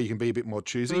like now, you can be a bit more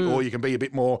choosy, or you can be a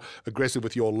bit more aggressive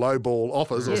with your low ball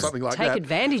offers or something like that. Take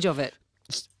advantage of it.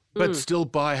 But still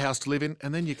buy a house to live in,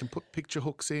 and then you can put picture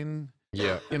hooks in.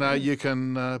 Yeah. You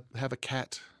can have a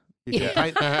cat. You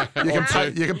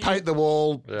can paint the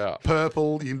wall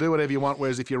purple. You can do whatever you want.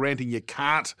 Whereas if you're renting, you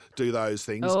can't do those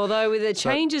things. Although with the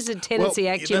Changes in Tenancy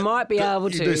Act, you might be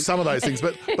able to do some of those things.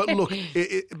 But look,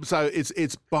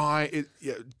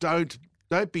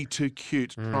 don't be too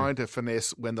cute trying to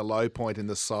finesse when the low point in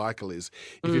the cycle is.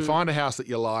 If you find a house that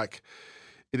you like,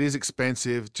 it is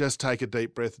expensive. Just take a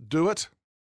deep breath. Do it,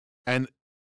 and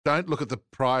don't look at the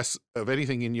price of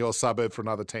anything in your suburb for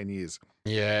another 10 years.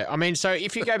 Yeah. I mean, so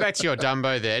if you go back to your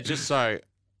Dumbo there, just so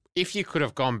if you could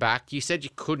have gone back, you said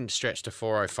you couldn't stretch to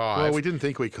 405. Well, we didn't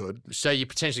think we could. So you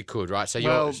potentially could, right? So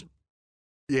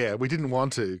we didn't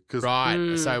want to.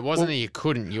 Right. So it wasn't that you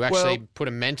couldn't. You actually put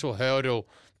a mental hurdle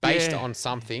based on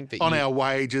something. Our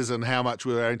wages and how much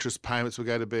our interest payments were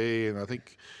going to be. And I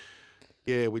think...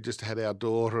 yeah, we just had our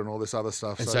daughter and all this other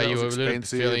stuff. And so you were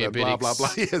feeling a bit blah, blah, blah.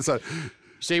 Yeah,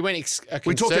 so you went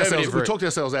we talked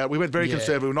ourselves out. We went very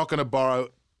conservative. We're not going to borrow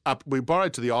up. We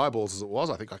borrowed to the eyeballs as it was.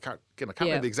 I think I can't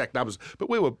remember the exact numbers, but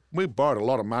we borrowed a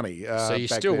lot of money. So you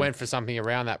back still then. went for something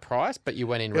around that price, but you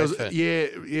went in It was- Redfern.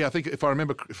 yeah. I think if I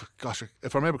remember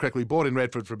correctly, we bought in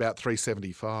Redford for about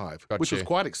 $375, which was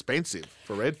quite expensive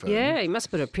for Redford. Yeah, he must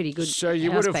have put a pretty good So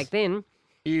you house would've- back then.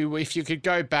 If you could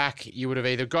go back, you would have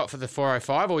either got for the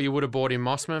 405 or you would have bought in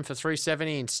Mossman for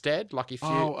 370 instead. Like if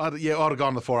you, I'd have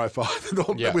gone the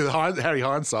 405. Yeah. With Harry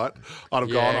hindsight, I'd have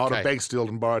Yeah, gone. I'd okay. have bank stilled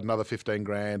and borrowed another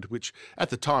 $15,000, which at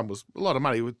the time was a lot of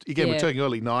money. Again, we're Yeah. talking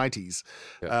early '90s,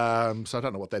 so I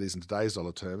don't know what that is in today's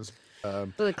dollar terms. Well,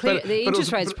 the but it interest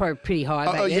was- rate's probably pretty high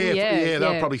back Oh then. yeah, they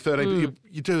were probably 13. But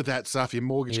you do that stuff, your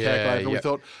mortgage Yeah, calculator. And we yeah.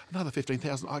 thought another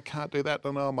 15,000. I can't do that.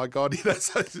 And oh my god,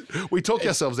 so we talk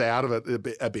ourselves out of it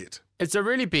a bit. it's a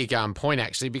really big point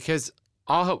actually, because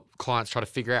I'll help clients try to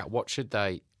figure out what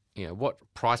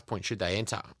price point should they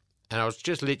enter. And I was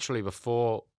just literally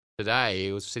before today,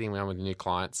 I was sitting down with new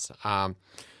clients,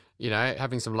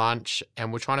 having some lunch,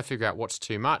 and we're trying to figure out what's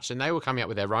too much. And they were coming up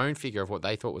with their own figure of what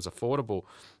they thought was affordable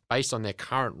based on their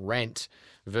current rent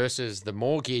versus the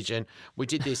mortgage. And we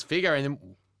did this figure, and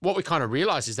then what we kind of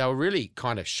realized is they were really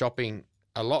kind of shopping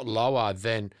a lot lower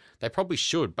than they probably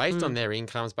should based on their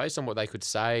incomes, based on what they could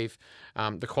save,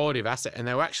 the quality of asset. And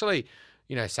they were actually,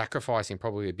 sacrificing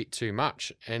probably a bit too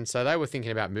much. And so they were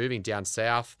thinking about moving down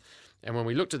south. And when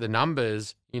we looked at the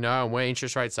numbers, and where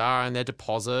interest rates are and their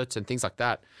deposits and things like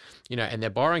that, and their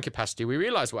borrowing capacity, we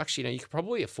realized, well, actually, you could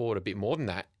probably afford a bit more than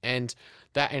that. And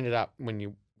that ended up, when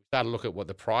you started to look at what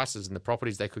the prices and the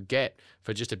properties they could get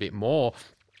for just a bit more,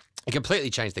 it completely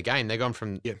changed the game. They've gone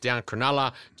from down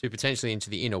Cronulla to potentially into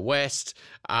the inner west.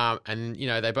 And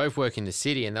they both work in the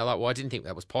city, and they're like, well, I didn't think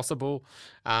that was possible.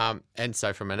 And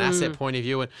so from an asset point of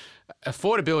view and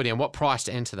affordability and what price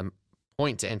to enter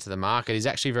the market is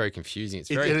actually very confusing. It's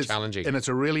very challenging. And it's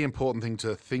a really important thing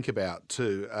to think about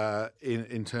too,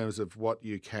 in terms of what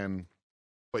you can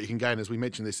gain. As we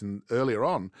mentioned this earlier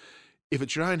on, if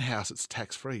it's your own house, it's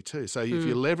tax-free too. So if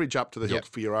you leverage up to the hilt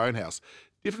for your own house,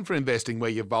 different for investing where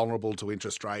you're vulnerable to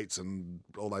interest rates and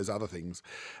all those other things.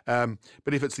 But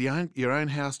if it's your own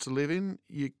house to live in,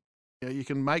 you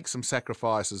can make some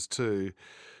sacrifices too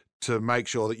to make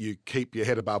sure that you keep your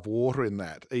head above water in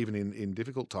that, even in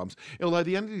difficult times. Although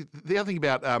the other thing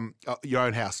about your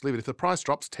own house to live in, if the price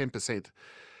drops 10%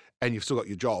 and you've still got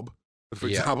your job, for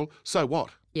example, so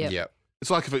what? Yeah. It's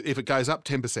like if it goes up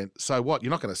 10%, so what? You're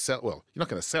not going to sell. Well, you're not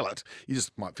going to sell it. You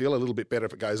just might feel a little bit better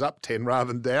if it goes up 10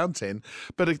 rather than down 10.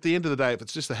 But at the end of the day, if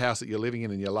it's just the house that you're living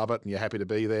in and you love it and you're happy to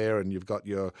be there and you've got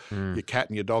your cat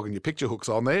and your dog and your picture hooks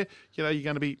on there, you're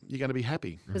going to be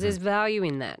happy. Because there's value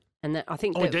in that. And that, I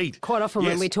think that indeed. quite often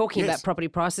when Yes, we're talking yes. about property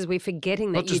prices, we're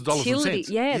forgetting that Not just dollars and utility. cents.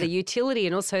 Yeah, the utility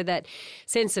and also that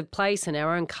sense of place and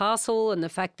our own castle and the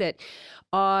fact that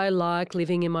I like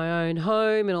living in my own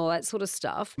home and all that sort of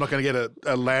stuff. I'm not going to get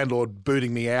a landlord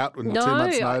booting me out in 2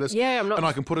 months' notice. I'm not. And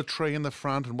I can put a tree in the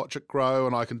front and watch it grow,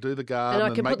 and I can do the garden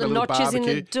And I can make put the my little notches in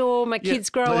barbecue. the door. My kids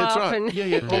grow that's up. right.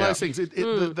 And All those things.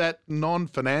 That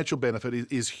non-financial benefit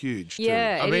is huge too.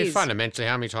 Yeah, I it mean, is. fundamentally,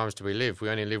 how many times do we live? We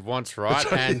only live once, right?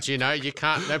 And you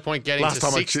can't. No point getting Last to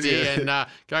time I 60 checked, and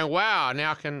going, wow,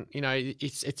 now I can.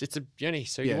 It's a journey.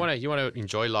 So you want to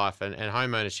enjoy life, and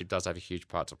home ownership does have a huge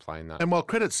part to play in that. And while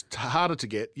credit's harder to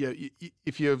get,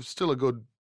 if you're still a good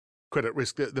credit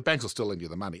risk, the banks will still lend you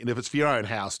the money. And if it's for your own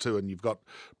house too, and you've got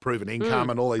proven income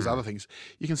and all these other things,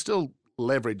 you can still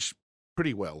leverage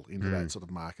pretty well into that sort of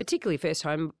market. particularly first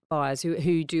home buyers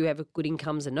who do have good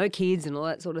incomes and no kids and all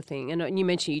that sort of thing. And you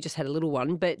mentioned you just had a little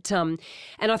one, but and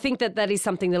I think that is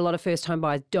something that a lot of first home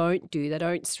buyers don't do. They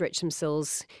don't stretch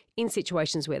themselves in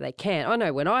situations where they can. I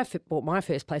know when I bought my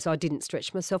first place, I didn't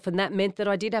stretch myself, and that meant that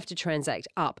I did have to transact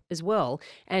up as well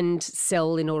and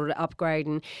sell in order to upgrade.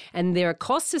 And there are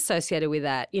costs associated with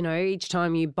that. Each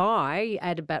time you buy,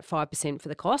 add about 5% for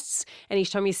the costs, and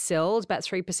each time you sell, it's about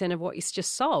 3% of what you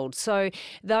just sold. So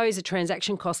those are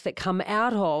transaction costs that come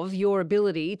out of your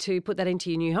ability to put that into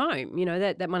your new home.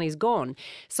 That money's gone.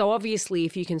 So obviously,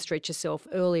 if you can stretch yourself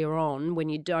earlier on when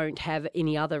you don't have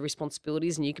any other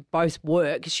responsibilities and you could both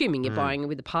work, assuming you're buying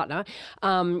with a partner,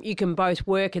 you can both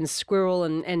work and squirrel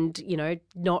and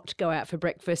not go out for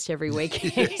breakfast every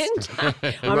weekend.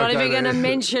 I'm not even going to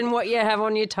mention what you have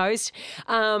on your toast.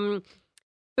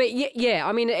 But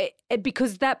I mean,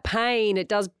 because that pain, it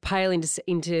does pale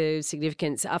into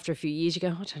significance after a few years. You go,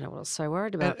 I don't know what I was so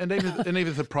worried about. And even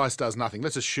if the price does nothing,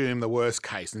 let's assume the worst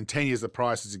case. In 10 years, the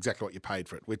price is exactly what you paid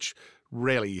for it, which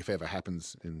rarely, if ever,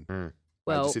 happens in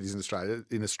major cities in Australia.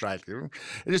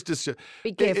 Just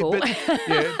be careful.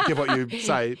 Get what you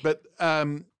say. But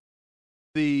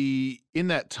in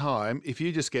that time, if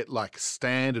you just get like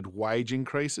standard wage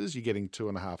increases, you're getting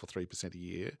 2.5% or 3% a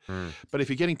year. But if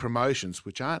you're getting promotions,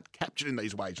 which aren't captured in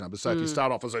these wage numbers, so if you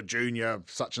start off as a junior,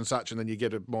 such and such, and then you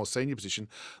get a more senior position,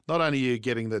 not only are you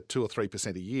getting the 2 or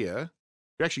 3% a year,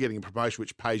 you're actually getting a promotion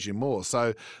which pays you more.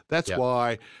 So that's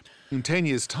why in 10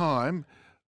 years' time,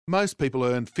 most people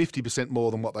earn 50%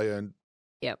 more than what they earned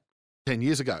 10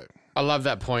 years ago. I love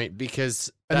that point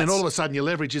because... And then all of a sudden your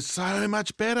leverage is so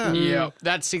much better. Yeah,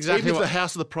 that's exactly Even if the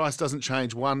house of the price doesn't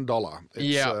change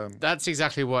 $1. That's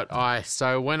exactly what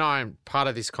So when I'm part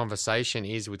of this conversation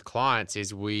is with clients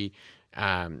is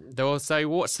they'll say,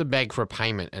 what's the bank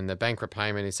repayment? And the bank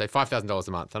repayment is, say, $5,000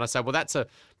 a month. And I say, well, that's a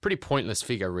pretty pointless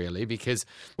figure, really, because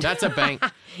that's a bank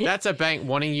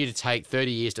wanting you to take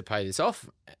 30 years to pay this off.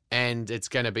 And it's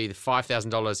going to be the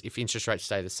 $5,000 if interest rates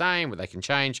stay the same, but they can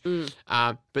change.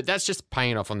 But that's just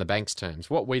paying off on the bank's terms.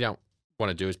 What we don't want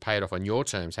to do is pay it off on your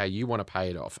terms, how you want to pay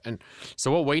it off. And so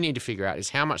what we need to figure out is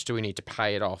how much do we need to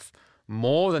pay it off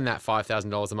more than that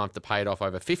 $5,000 a month to pay it off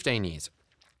over 15 years.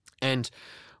 And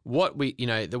what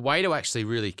the way to actually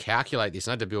really calculate this,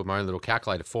 and I had to build my own little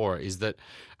calculator for it, is that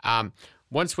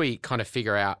once we kind of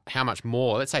figure out how much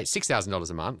more, let's say it's $6,000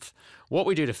 a month, what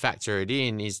we do to factor it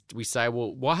in is we say,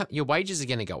 well, your wages are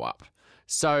going to go up.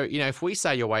 So, if we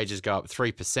say your wages go up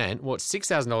 3%, well, it's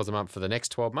 $6,000 a month for the next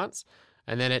 12 months,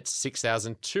 and then it's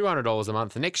 $6,200 a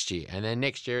month the next year, and then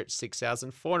next year it's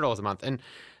 $6,400 a month. And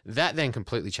that then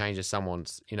completely changes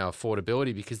someone's,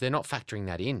 affordability because they're not factoring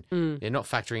that in. They're not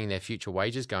factoring in their future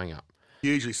wages going up.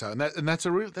 Hugely so, and that's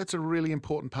a really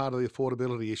important part of the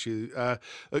affordability issue.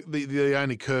 The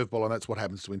only curveball, and that's what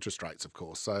happens to interest rates, of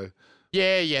course. So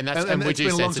and we do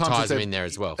sensitise them in there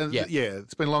as well.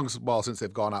 It's been a long while since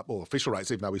they've gone up, or official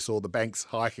rates, even though we saw the banks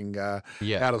hiking out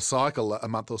of cycle a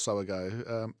month or so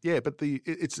ago. But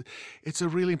it's a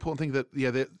really important thing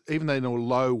that even though in a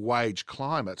low wage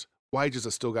climate, wages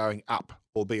are still going up,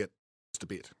 albeit just a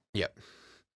bit. Yep.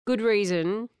 Good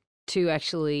reason to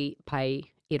actually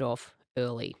pay it off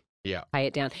early. Yeah. Pay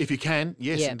it down. If you can,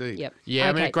 yes, indeed. Yep. Yeah,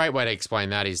 okay. A great way to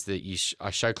explain that is that I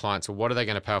show clients, well, what are they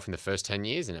going to pay off in the first 10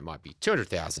 years? And it might be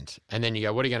 $200,000. And then you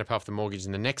go, what are you going to pay off the mortgage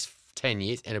in the next 10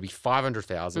 years? And it'll be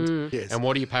 $500,000. Yes. And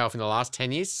what do you pay off in the last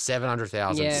 10 years?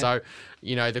 $700,000. Yeah. So,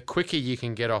 the quicker you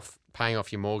can get off paying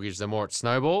off your mortgage, the more it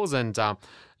snowballs. And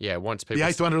once people... The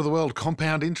eighth wonder of the world,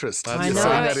 compound interest. I know,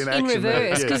 that in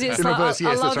reverse, because it's like, reverse,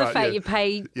 I love the right, fact you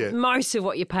pay most of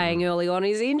what you're paying early on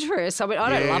is interest. I mean,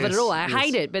 I don't love it at all. I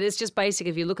hate it, but it's just basic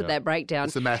if you look at that breakdown.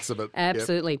 It's the maths of it.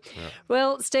 Absolutely. Yep.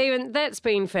 Well, Stephen, that's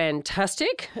been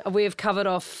fantastic. We've covered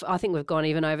off, I think we've gone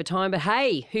even over time, but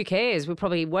hey, who cares? We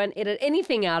probably won't edit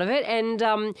anything out of it.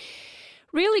 And...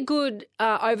 really good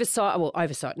insight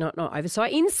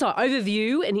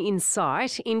overview and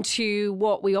insight into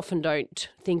what we often don't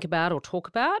think about or talk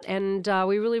about. And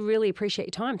we really, really appreciate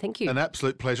your time. Thank you. An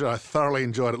absolute pleasure. I thoroughly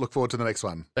enjoyed it. Look forward to the next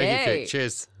one. Thank you, Kate.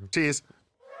 Cheers. Cheers.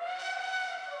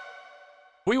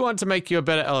 We want to make you a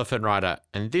better elephant rider.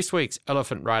 And this week's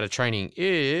elephant rider training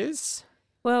is...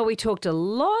 Well, we talked a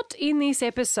lot in this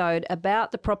episode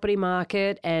about the property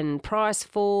market and price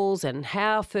falls and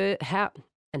how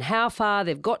far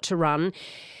they've got to run.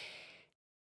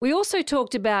 We also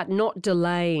talked about not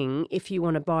delaying if you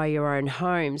want to buy your own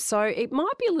home. So it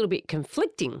might be a little bit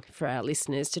conflicting for our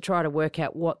listeners to try to work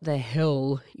out what the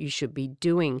hell you should be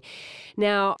doing.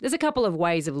 Now, there's a couple of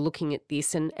ways of looking at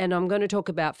this, and I'm going to talk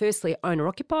about firstly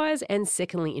owner-occupiers and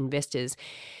secondly investors.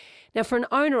 Now, for an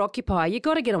owner-occupier, you've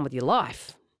got to get on with your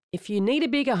life. If you need a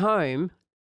bigger home,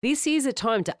 this is a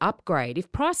time to upgrade.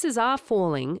 If prices are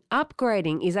falling,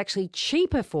 upgrading is actually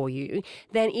cheaper for you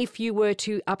than if you were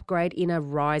to upgrade in a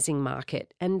rising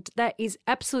market. And that is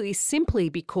absolutely simply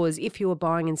because if you are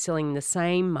buying and selling in the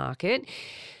same market,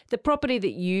 the property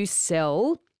that you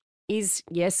sell is,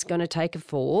 yes, going to take a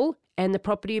fall, and the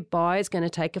property you buy is going to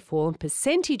take a fall. And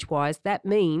percentage-wise, that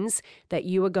means that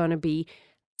you are going to be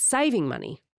saving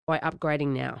money by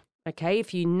upgrading now. Okay,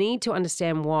 if you need to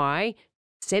understand why,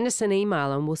 send us an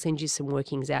email and we'll send you some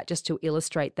workings out just to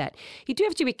illustrate that. You do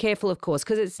have to be careful, of course,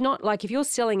 because it's not like if you're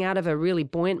selling out of a really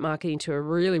buoyant market into a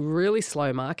really, really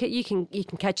slow market, you can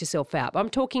catch yourself out. But I'm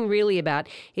talking really about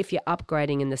if you're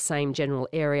upgrading in the same general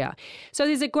area. So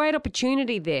there's a great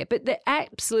opportunity there. But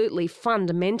absolutely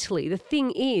fundamentally, the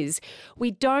thing is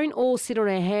we don't all sit on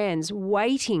our hands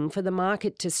waiting for the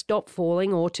market to stop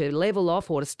falling or to level off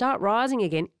or to start rising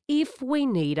again if we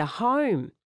need a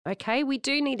home. Okay, we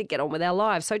do need to get on with our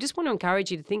lives. So I just want to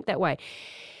encourage you to think that way.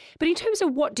 But in terms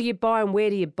of what do you buy and where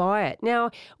do you buy it?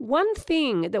 Now, one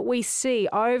thing that we see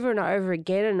over and over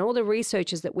again, and all the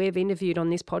researchers that we've interviewed on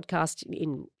this podcast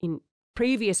in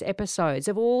previous episodes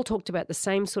have all talked about the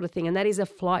same sort of thing, and that is a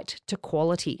flight to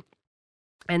quality.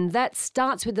 And that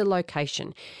starts with the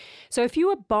location. So if you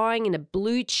are buying in a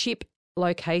blue chip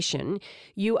location,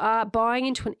 you are buying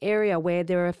into an area where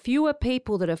there are fewer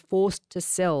people that are forced to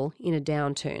sell in a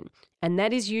downturn. And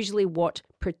that is usually what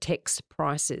protects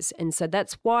prices. And so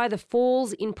that's why the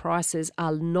falls in prices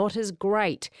are not as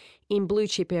great in blue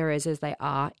chip areas as they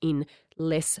are in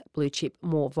less blue chip,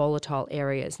 more volatile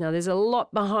areas. Now, there's a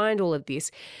lot behind all of this,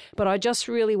 but I just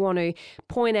really want to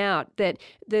point out that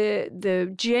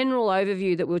the general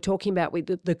overview that we were talking about with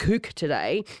the Kouk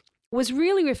today was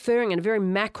really referring at a very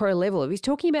macro level. He's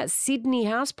talking about Sydney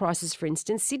house prices, for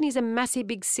instance. Sydney's a massive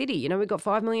big city. You know, we've got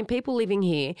 5 million people living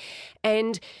here,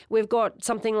 and we've got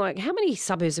something like, how many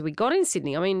suburbs have we got in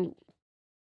Sydney? I mean,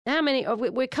 how many?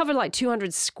 We're covered like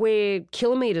 200 square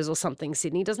kilometres or something,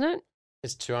 Sydney, doesn't it?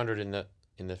 It's 200 in the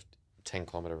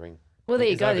 10-kilometre ring. Well, there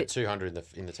you go. Over 200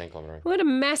 in the 10-kilometre ring. We've got a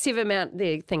massive amount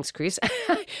there. Thanks, Chris.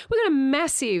 We've got a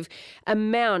massive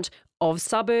amount of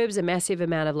suburbs, a massive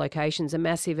amount of locations, a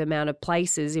massive amount of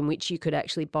places in which you could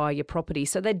actually buy your property.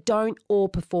 So they don't all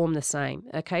perform the same,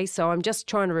 okay? So I'm just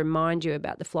trying to remind you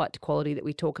about the flight to quality that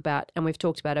we talk about, and we've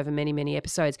talked about over many, many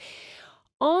episodes.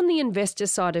 On the investor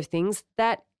side of things,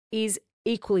 that is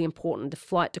equally important, the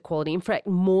flight to quality, in fact,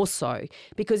 more so,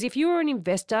 because if you're an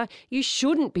investor, you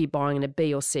shouldn't be buying in a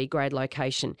B or C grade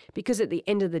location, because at the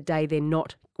end of the day, they're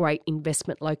not great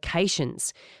investment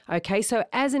locations. Okay, so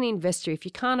as an investor, if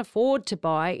you can't afford to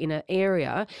buy in an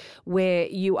area where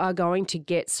you are going to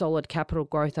get solid capital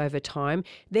growth over time,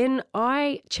 then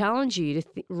I challenge you to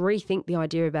rethink the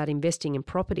idea about investing in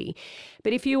property.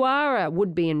 But if you are a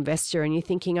would-be investor and you're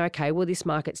thinking, okay, well, this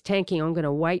market's tanking, I'm going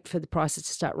to wait for the prices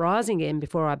to start rising again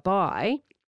before I buy,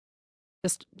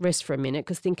 just rest for a minute,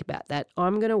 because think about that.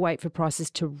 I'm going to wait for prices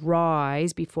to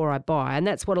rise before I buy, and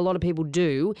that's what a lot of people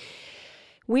do.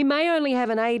 We may only have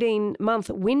an 18-month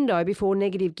window before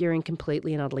negative gearing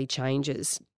completely and utterly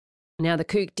changes. Now, the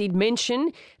Kouk did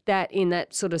mention that in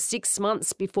that sort of 6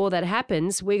 months before that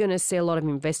happens, we're going to see a lot of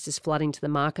investors flood into the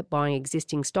market buying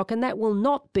existing stock, and that will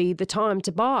not be the time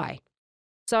to buy.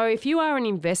 So if you are an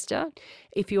investor,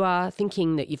 if you are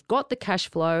thinking that you've got the cash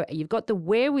flow, you've got the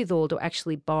wherewithal to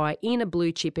actually buy in a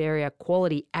blue chip area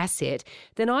quality asset,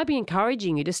 then I'd be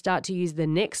encouraging you to start to use the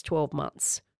next 12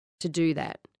 months to do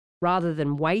that, rather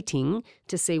than waiting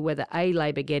to see whether A,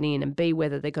 Labor get in, and B,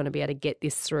 whether they're going to be able to get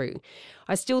this through.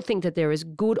 I still think that there is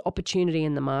good opportunity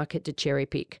in the market to cherry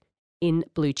pick in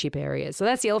blue chip areas. So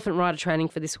that's the Elephant Rider training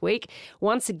for this week.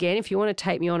 Once again, if you want to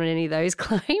take me on any of those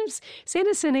claims, send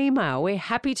us an email. We're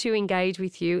happy to engage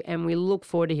with you, and we look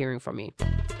forward to hearing from you.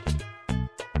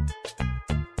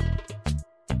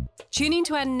 Tune in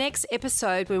to our next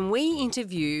episode when we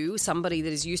interview somebody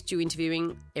that is used to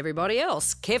interviewing everybody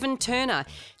else, Kevin Turner.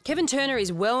 Kevin Turner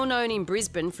is well known in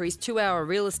Brisbane for his 2-hour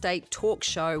real estate talk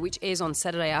show, which airs on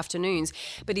Saturday afternoons.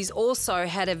 But he's also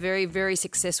had a very, very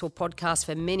successful podcast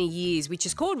for many years, which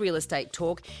is called Real Estate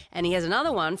Talk. And he has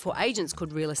another one for agents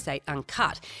called Real Estate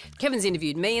Uncut. Kevin's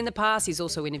interviewed me in the past. He's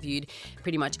also interviewed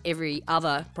pretty much every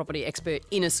other property expert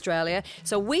in Australia.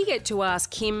 So we get to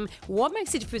ask him what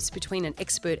makes the difference between an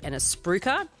expert and a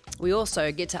spruiker. We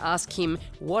also get to ask him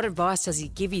what advice does he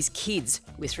give his kids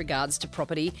with regards to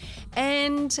property.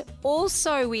 And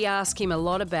also we ask him a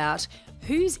lot about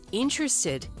who's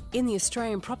interested in the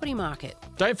Australian property market.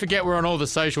 Don't forget we're on all the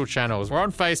social channels. We're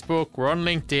on Facebook, we're on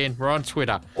LinkedIn, we're on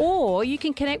Twitter. Or you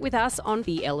can connect with us on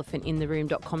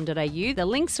theelephantintheroom.com.au. The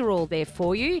links are all there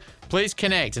for you. Please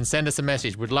connect and send us a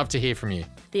message. We'd love to hear from you.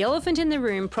 The Elephant in the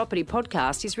Room property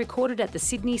podcast is recorded at the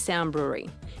Sydney Sound Brewery.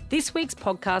 This week's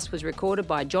podcast was recorded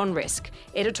by John Resk,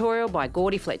 editorial by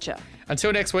Gordy Fletcher.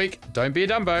 Until next week, don't be a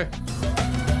Dumbo.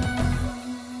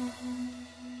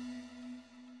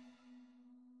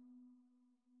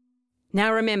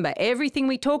 Now remember, everything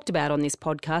we talked about on this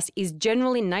podcast is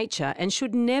general in nature and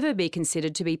should never be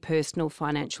considered to be personal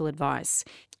financial advice.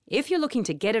 If you're looking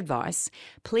to get advice,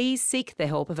 please seek the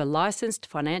help of a licensed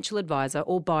financial advisor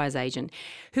or buyer's agent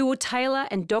who will tailor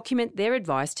and document their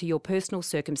advice to your personal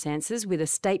circumstances with a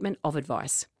statement of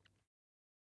advice.